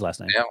 What's Casey's last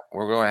name? Yeah,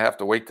 we're going to have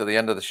to wait till the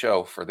end of the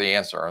show for the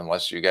answer,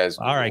 unless you guys.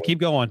 All right, keep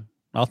going.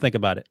 I'll think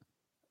about it.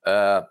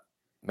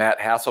 Matt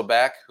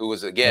Hasselbeck, who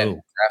was again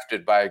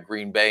drafted by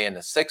Green Bay in the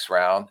 6th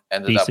round,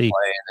 ended up playing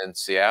in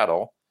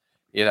Seattle.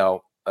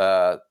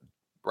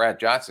 Brad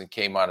Johnson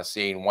came on a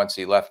scene once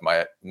he left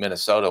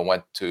Minnesota,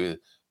 went to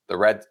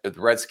the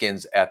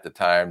Redskins at the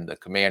time, the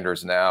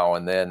Commanders now,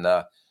 and then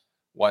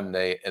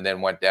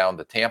went down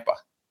to Tampa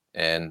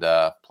and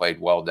played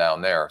well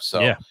down there.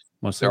 So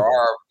there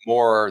are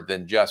more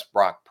than just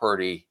Brock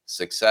Purdy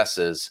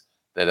successes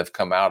that have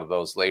come out of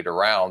those later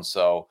rounds.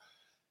 So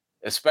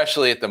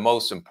especially at the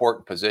most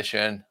important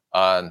position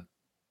on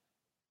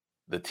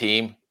the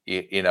team,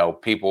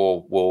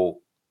 people will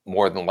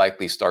more than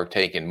likely start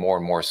taking more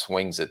and more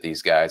swings at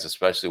these guys,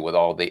 especially with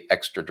all the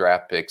extra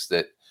draft picks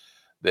that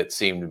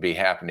seem to be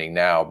happening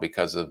now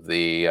because of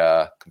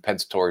the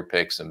compensatory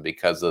picks and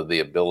because of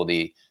the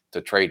ability to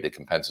trade the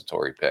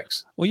compensatory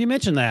picks. Well, you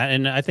mentioned that,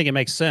 and I think it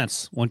makes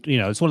sense. When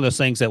it's one of those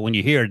things that when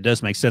you hear it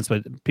does make sense,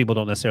 but people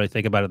don't necessarily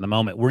think about it in the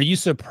moment. Were you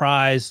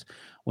surprised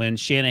when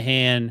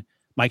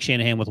Mike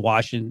Shanahan with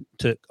Washington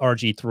took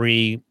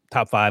RG3,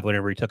 top 5,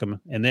 whatever he took him,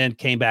 and then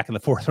came back in the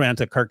 4th round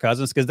to Kirk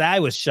Cousins? Because I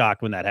was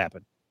shocked when that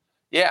happened.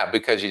 Yeah,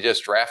 because you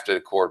just drafted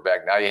a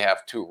quarterback. Now you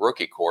have 2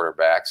 rookie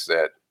quarterbacks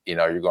that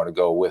you're going to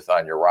go with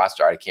on your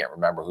roster. I can't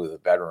remember who the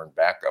veteran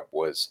backup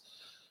was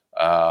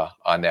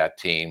on that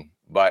team,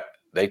 but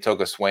they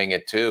took a swing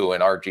at 2,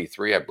 and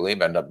RG3, I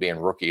believe, ended up being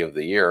rookie of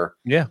the year.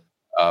 Yeah.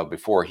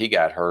 Before he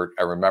got hurt,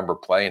 I remember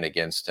playing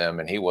against him,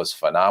 and he was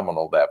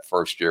phenomenal that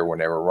first year when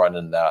they were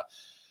running the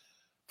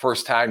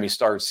first time you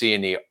started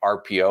seeing the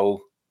RPO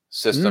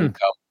system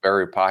become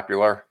very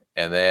popular.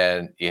 And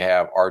then you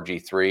have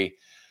RG3.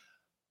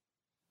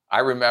 I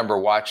remember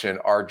watching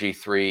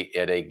RG3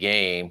 at a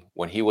game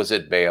when he was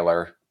at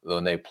Baylor,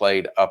 when they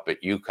played up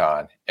at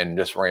UConn, and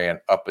just ran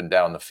up and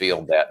down the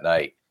field that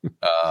night.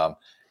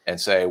 And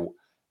say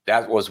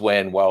that was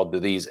when, do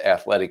these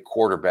athletic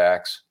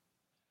quarterbacks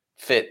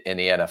fit in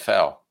the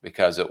NFL?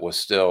 Because it was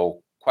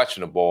still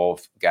questionable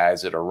if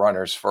guys that are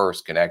runners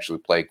first can actually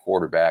play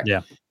quarterback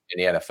in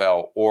the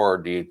NFL, or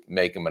do you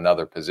make them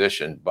another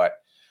position? But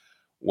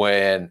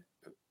when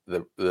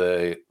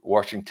the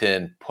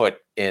Washington put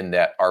in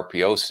that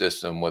RPO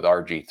system with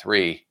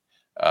RG3,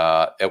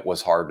 it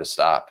was hard to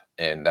stop.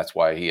 And that's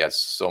why he has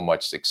so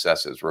much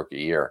success his rookie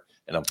year.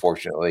 And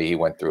unfortunately, he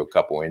went through a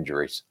couple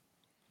injuries.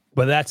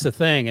 But that's the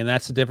thing, and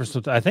that's the difference.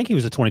 I think he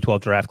was a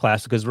 2012 draft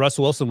class because Russ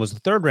Wilson was the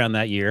 3rd round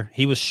that year.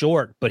 He was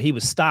short, but he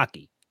was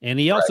stocky. And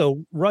he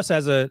also, Russ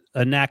has a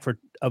knack for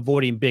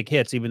avoiding big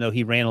hits, even though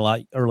he ran a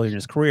lot earlier in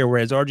his career,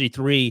 whereas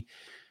RG3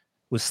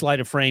 was slight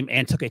of frame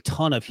and took a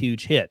ton of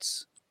huge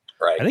hits.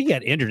 Right. I think he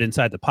got injured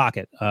inside the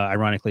pocket.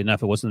 Ironically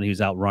enough, it wasn't that he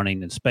was out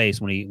running in space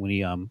when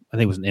he I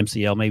think it was an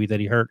MCL maybe that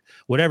he hurt.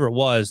 Whatever it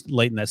was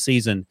late in that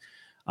season,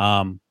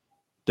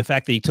 the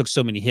fact that he took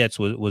so many hits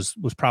was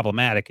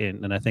problematic,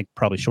 and I think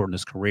probably shortened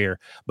his career.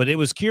 But it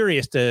was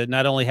curious to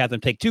not only have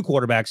them take 2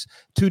 quarterbacks,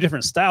 2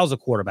 different styles of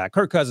quarterback.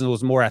 Kirk Cousins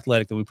was more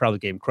athletic than we probably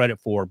gave him credit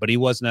for, but he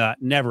was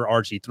never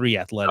RG3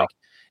 athletic.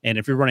 No. And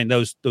if you're running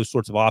those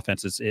sorts of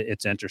offenses,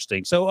 it's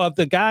interesting. So of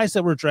the guys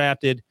that were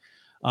drafted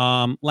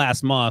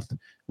last month,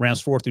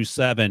 rounds 4 through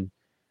 7,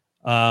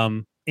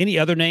 any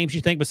other names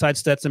you think besides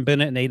Stetson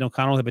Bennett and Aiden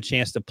O'Connell have a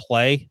chance to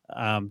play?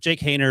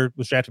 Jake Haener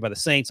was drafted by the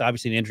Saints.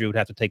 Obviously, an injury would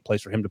have to take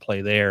place for him to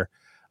play there.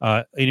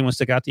 Anyone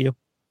stick out to you?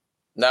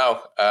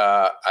 No,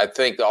 I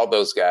think all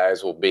those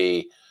guys will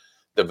be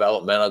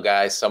developmental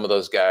guys. Some of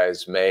those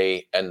guys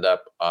may end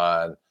up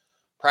on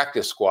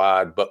practice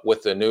squad, but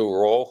with the new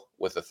rule,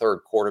 with the third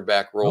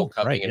quarterback rule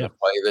coming into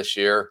play this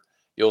year,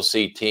 you'll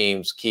see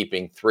teams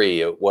keeping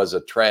 3. It was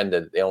a trend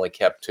that they only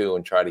kept 2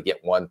 and try to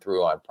get 1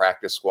 through on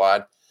practice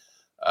squad.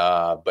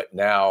 But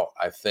now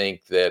I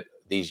think that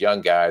these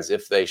young guys,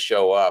 if they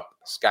show up,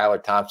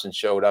 Skylar Thompson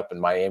showed up in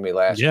Miami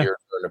last year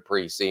during the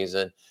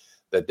preseason,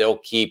 that they'll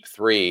keep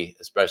 3,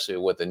 especially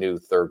with the new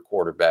third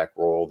quarterback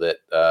rule,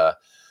 that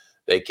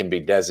they can be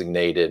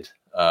designated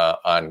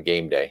on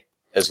game day.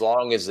 As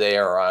long as they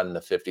are on the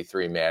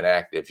 53-man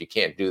active. You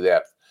can't do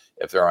that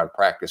if they're on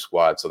practice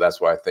squad. So that's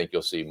why I think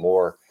you'll see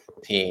more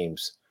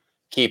teams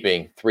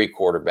keeping 3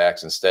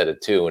 quarterbacks instead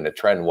of 2. And the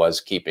trend was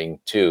keeping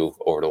 2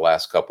 over the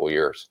last couple of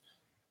years.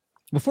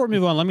 Before we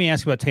move on, let me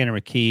ask you about Tanner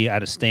McKee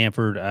out of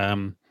Stanford.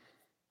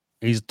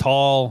 He's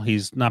tall.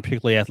 He's not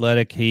particularly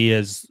athletic. He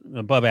is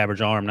above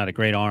average arm, not a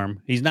great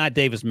arm. He's not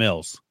Davis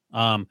Mills.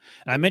 I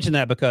mentioned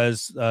that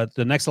because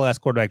the next to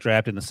last quarterback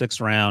drafted in the 6th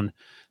round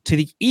to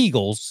the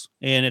Eagles,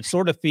 and it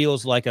sort of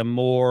feels like a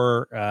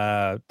more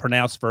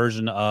pronounced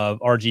version of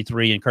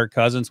RG3 and Kirk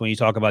Cousins when you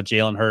talk about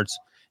Jalen Hurts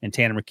and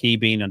Tanner McKee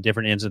being on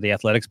different ends of the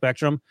athletic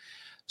spectrum.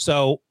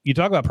 So you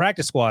talk about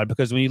practice squad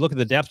because when you look at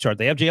the depth chart,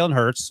 they have Jalen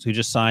Hurts, who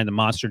just signed the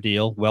monster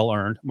deal,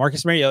 well-earned.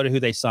 Marcus Mariota, who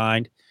they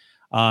signed,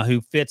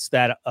 who fits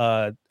that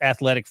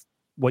athletic,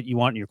 what you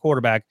want in your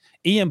quarterback.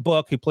 Ian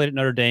Book, who played at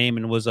Notre Dame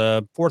and was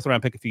a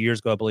 4th-round pick a few years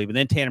ago, I believe. And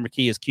then Tanner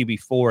McKee is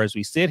QB4 as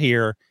we sit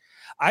here.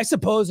 I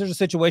suppose there's a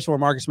situation where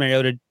Marcus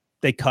Mariota,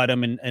 they cut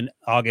him in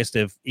August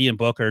if Ian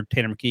Book or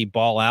Tanner McKee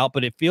ball out.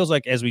 But it feels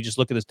like as we just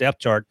look at this depth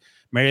chart,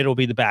 Mariota will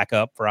be the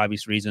backup for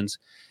obvious reasons.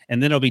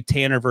 And then it'll be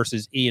Tanner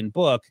versus Ian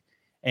Book.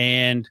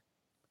 And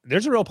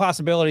there's a real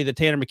possibility that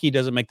Tanner McKee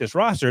doesn't make this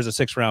roster as a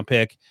 6th-round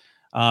pick,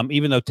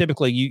 even though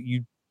typically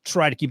you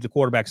try to keep the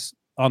quarterbacks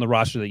on the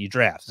roster that you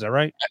draft. Is that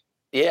right?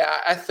 Yeah,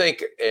 I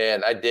think,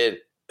 and I did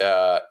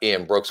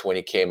Ian Brooks when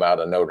he came out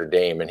of Notre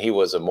Dame, and he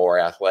was a more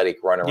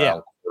athletic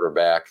runaround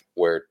quarterback,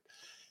 where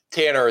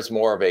Tanner is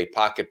more of a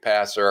pocket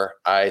passer.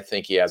 I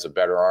think he has a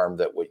better arm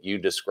than what you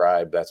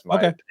described. That's my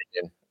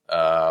opinion.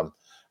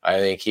 I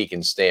think he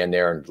can stand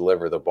there and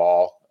deliver the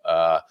ball.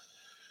 A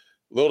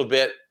little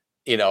bit,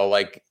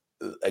 like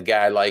a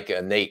guy like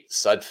Nate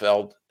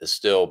Sudfeld is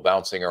still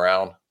bouncing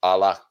around,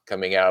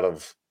 coming out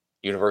of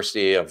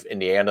University of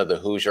Indiana, the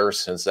Hoosiers,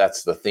 since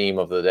that's the theme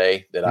of the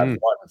day that I've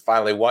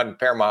finally won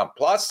Paramount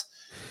Plus,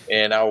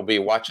 and I will be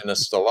watching the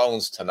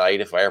Stallones tonight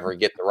if I ever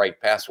get the right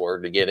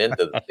password to get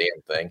into the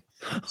damn thing.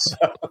 So,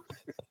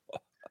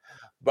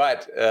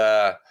 but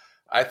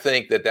I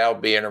think that'll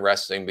be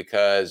interesting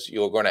because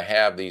you're going to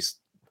have these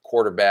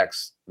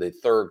quarterbacks, the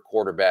third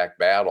quarterback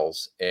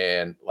battles,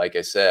 and like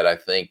I said, I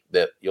think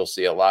that you'll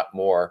see a lot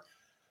more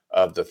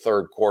of the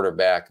third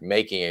quarterback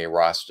making a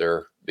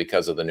roster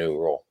because of the new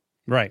rule.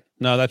 Right.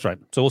 No, that's right.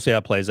 So we'll see how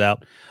it plays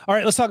out. All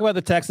right, let's talk about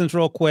the Texans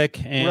real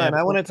quick. And Ryan,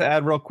 I wanted to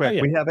add real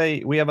quick.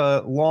 We have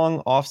a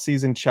long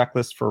off-season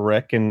checklist for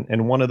Rick,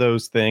 and one of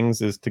those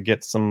things is to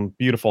get some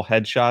beautiful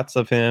headshots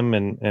of him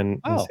and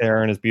his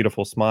hair and his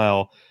beautiful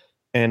smile.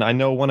 And I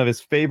know one of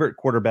his favorite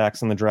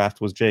quarterbacks in the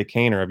draft was Jay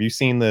Kaner. Have you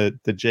seen the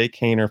Jay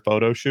Kaner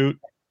photo shoot?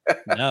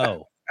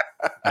 No,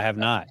 I have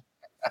not.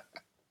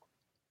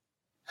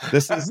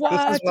 This is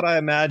what I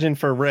imagine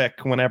for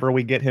Rick whenever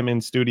we get him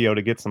in studio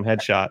to get some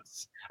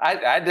headshots.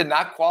 I did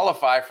not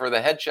qualify for the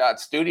headshot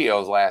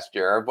studios last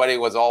year. Everybody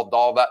was all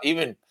dolled up.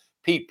 Even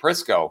Pete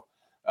Prisco,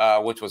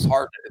 which was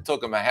hard. It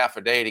took him a half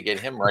a day to get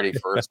him ready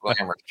for his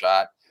glamour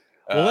shot.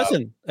 Well,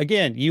 listen,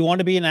 again, you want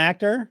to be an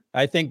actor.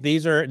 I think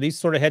these sort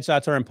of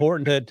headshots are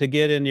important to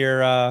get in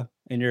your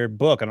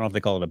book. I don't know if they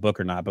call it a book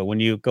or not, but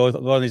when you go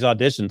on these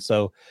auditions,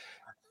 so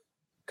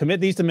commit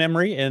these to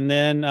memory, and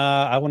then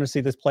I want to see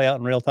this play out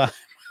in real time.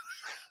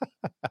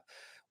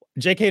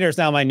 Jay Kaner is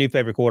now my new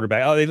favorite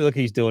quarterback. Oh, look,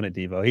 he's doing it,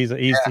 Devo. He's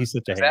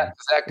such a hand.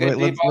 Is that good,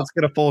 Devo? Let's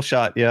get a full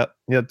shot. Yep.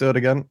 Do it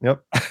again.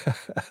 Yep.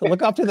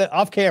 Look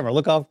off camera.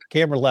 Look off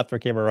camera left or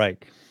camera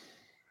right.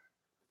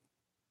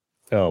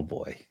 Oh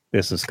boy,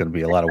 this is going to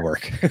be a lot of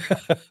work.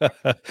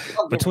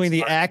 Between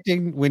the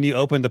acting when you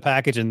open the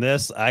package and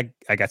this, I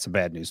got some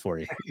bad news for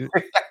you.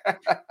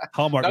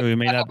 Hallmark movie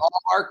may not.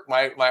 Hallmark.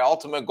 My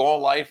ultimate goal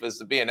in life is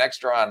to be an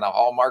extra on a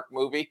Hallmark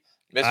movie.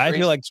 Mysteries. I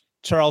feel like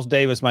Charles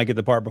Davis might get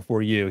the part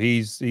before you.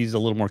 He's a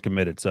little more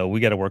committed, so we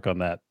got to work on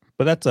that.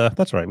 But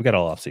that's right. We got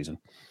all off season.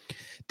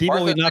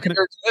 Martha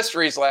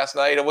Mysteries last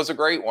night. It was a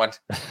great one.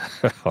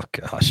 Oh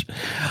gosh.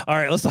 All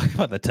right, let's talk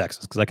about the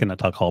Texans because I cannot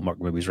talk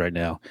Hallmark movies right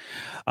now.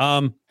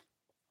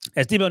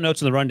 As Debo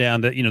notes in the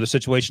rundown, that the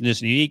situation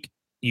is unique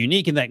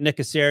in that Nick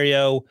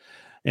Caserio,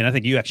 and I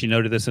think you actually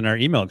noted this in our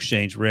email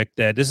exchange, Rick,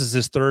 that this is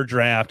his 3rd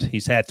draft.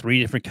 He's had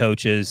 3 different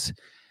coaches.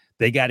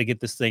 They got to get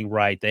this thing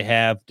right. They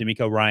have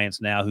DeMeco Ryans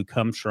now, who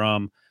comes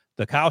from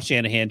the Kyle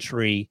Shanahan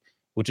tree,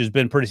 which has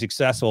been pretty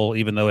successful,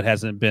 even though it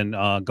hasn't been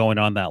going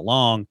on that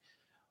long.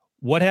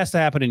 What has to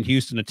happen in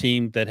Houston, a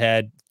team that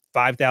had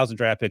 5,000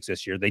 draft picks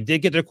this year? They did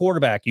get their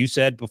quarterback. You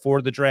said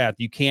before the draft,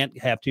 you can't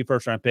have 2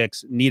 first-round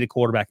picks, need a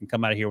quarterback, and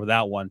come out of here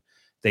without one.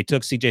 They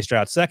took C.J.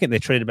 Stroud 2nd. They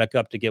traded back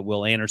up to get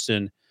Will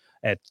Anderson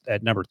at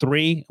number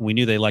 3. We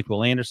knew they liked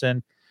Will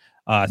Anderson.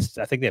 I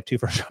think they have 2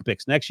 first-round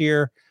picks next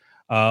year.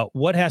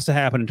 What has to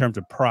happen in terms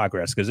of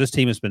progress? Because this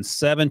team has been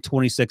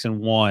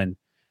 7-26-1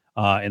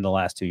 in the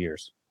last 2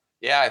 years.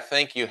 Yeah, I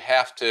think you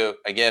have to,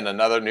 again,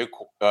 another new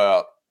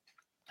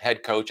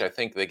head coach. I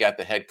think they got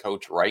the head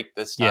coach right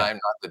this time,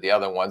 not that the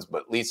other ones,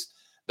 but at least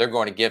they're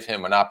going to give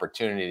him an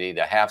opportunity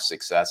to have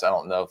success. I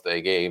don't know if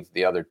they gave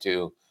the other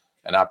two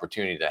an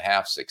opportunity to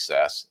have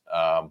success.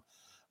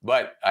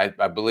 But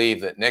I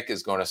believe that Nick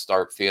is going to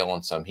start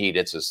feeling some heat.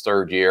 It's his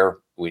 3rd year.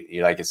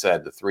 Like I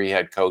said, the 3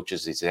 head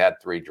coaches, he's had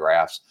 3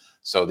 drafts.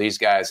 So these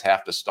guys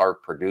have to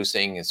start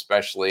producing,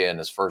 especially in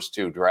his first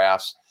 2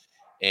 drafts.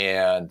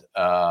 And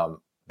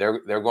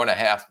they're going to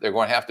have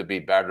to be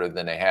better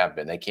than they have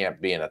been. They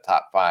can't be in a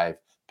top 5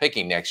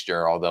 picking next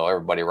year, although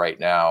everybody right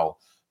now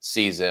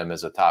sees them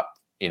as a top,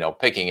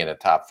 picking in a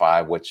top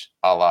 5, which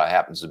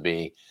happens to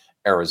be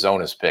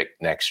Arizona's pick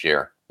next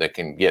year that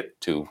can get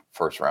 2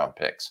 first-round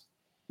picks.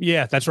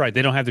 Yeah, that's right.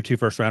 They don't have their 2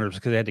 first-rounders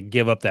because they had to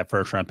give up that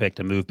first-round pick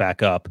to move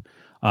back up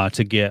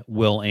to get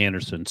Will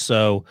Anderson.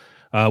 So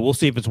we'll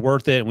see if it's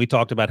worth it. And we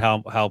talked about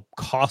how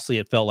costly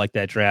it felt like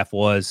that draft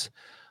was.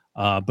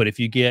 But if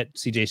you get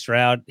C.J.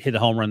 Stroud, hit a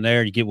home run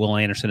there, you get Will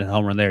Anderson hit a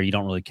home run there, you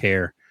don't really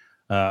care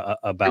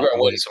about. You're going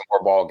to win some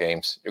more ball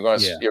games. They're going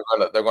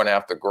to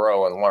have to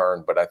grow and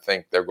learn. But I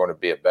think they're going to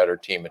be a better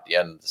team at the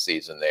end of the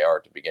season than they are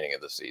at the beginning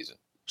of the season.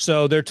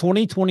 So their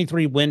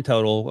 2023 win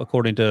total,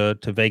 according to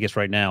Vegas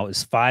right now,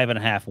 is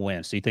 5.5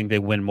 wins. So you think they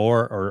win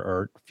more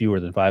or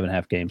fewer than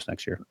 5.5 games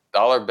next year?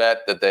 Dollar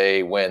bet that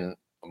they win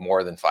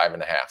more than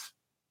 5.5.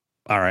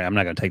 All right, I'm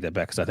not going to take that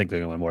bet because I think they're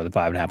going to win more than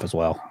 5.5 as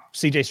well.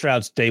 C.J.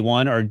 Stroud's day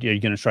 1, or are you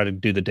going to try to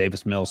do the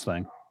Davis Mills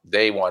thing?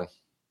 Day 1.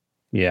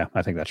 Yeah,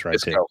 I think that's right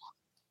Just too. Go.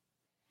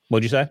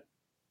 What'd you say?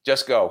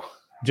 Just go.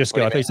 Just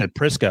go. I think you said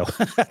Prisco.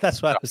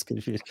 That's why I was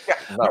confused.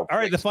 No, all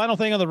right, the final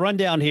thing on the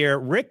rundown here.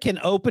 Rick can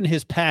open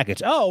his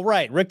package. Oh,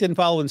 right. Rick didn't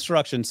follow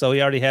instructions, so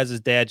he already has his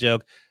dad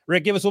joke.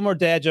 Rick, give us one more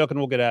dad joke, and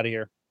we'll get out of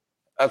here.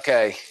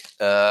 Okay.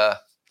 Look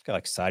how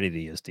excited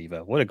he is,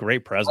 Devo. What a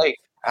great present. Wait,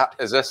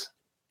 is this?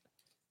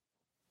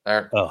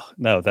 There. Oh,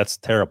 no, that's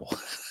terrible.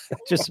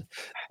 Is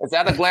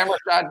that a glamour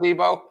shot,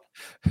 Devo?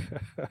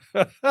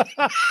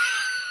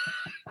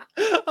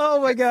 Oh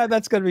my God,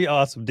 that's gonna be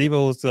awesome.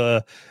 Devo's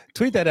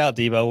tweet that out,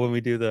 Devo, when we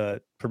do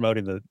the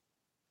promoting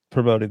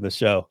the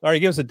show. All right,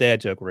 give us a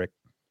dad joke, Rick.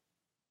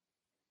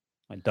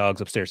 My dog's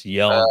upstairs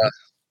yelling.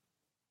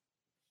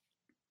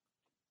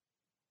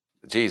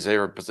 Geez,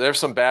 there's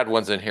some bad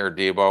ones in here,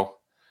 Devo.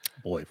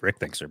 Boy, Rick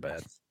thinks they're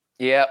bad.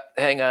 Yeah,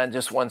 hang on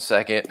just 1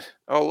 second.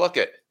 Oh, look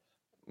at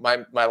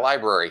my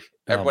library.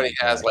 Everybody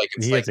has like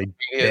he has a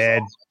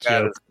dad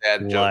joke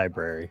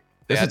library.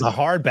 This is a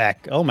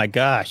hardback. Oh my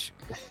gosh.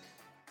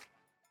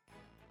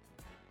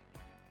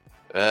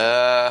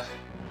 How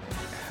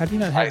do you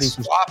not have these?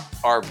 I swapped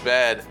our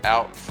bed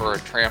out for a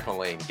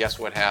trampoline. Guess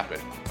what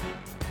happened?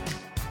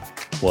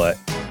 What?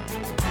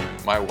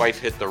 My wife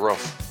hit the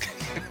roof.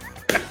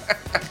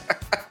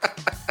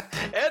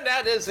 And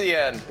that is the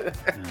end.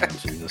 Oh,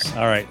 Jesus.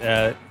 All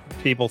right.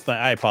 People,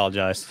 I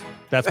apologize.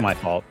 That's my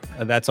fault.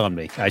 That's on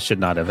me. I should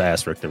not have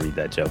asked Rick to read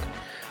that joke.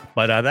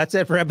 But that's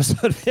it for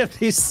episode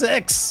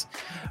 56.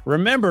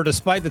 Remember,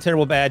 despite the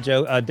terrible dad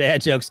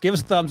jokes, give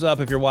us a thumbs up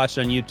if you're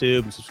watching on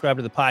YouTube and subscribe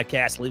to the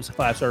podcast. Leave us a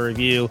 5-star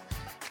review.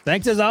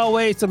 Thanks as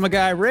always to my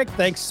guy Rick.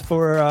 Thanks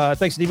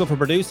Devo for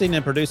producing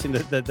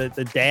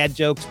the dad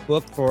jokes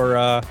book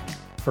for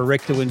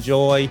Rick to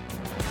enjoy.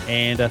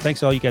 And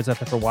thanks to all you guys out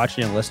there for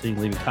watching and listening,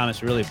 leaving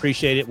comments. We really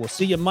appreciate it. We'll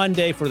see you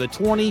Monday for the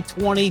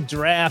 2020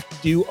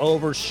 Draft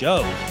Do-Over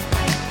Show.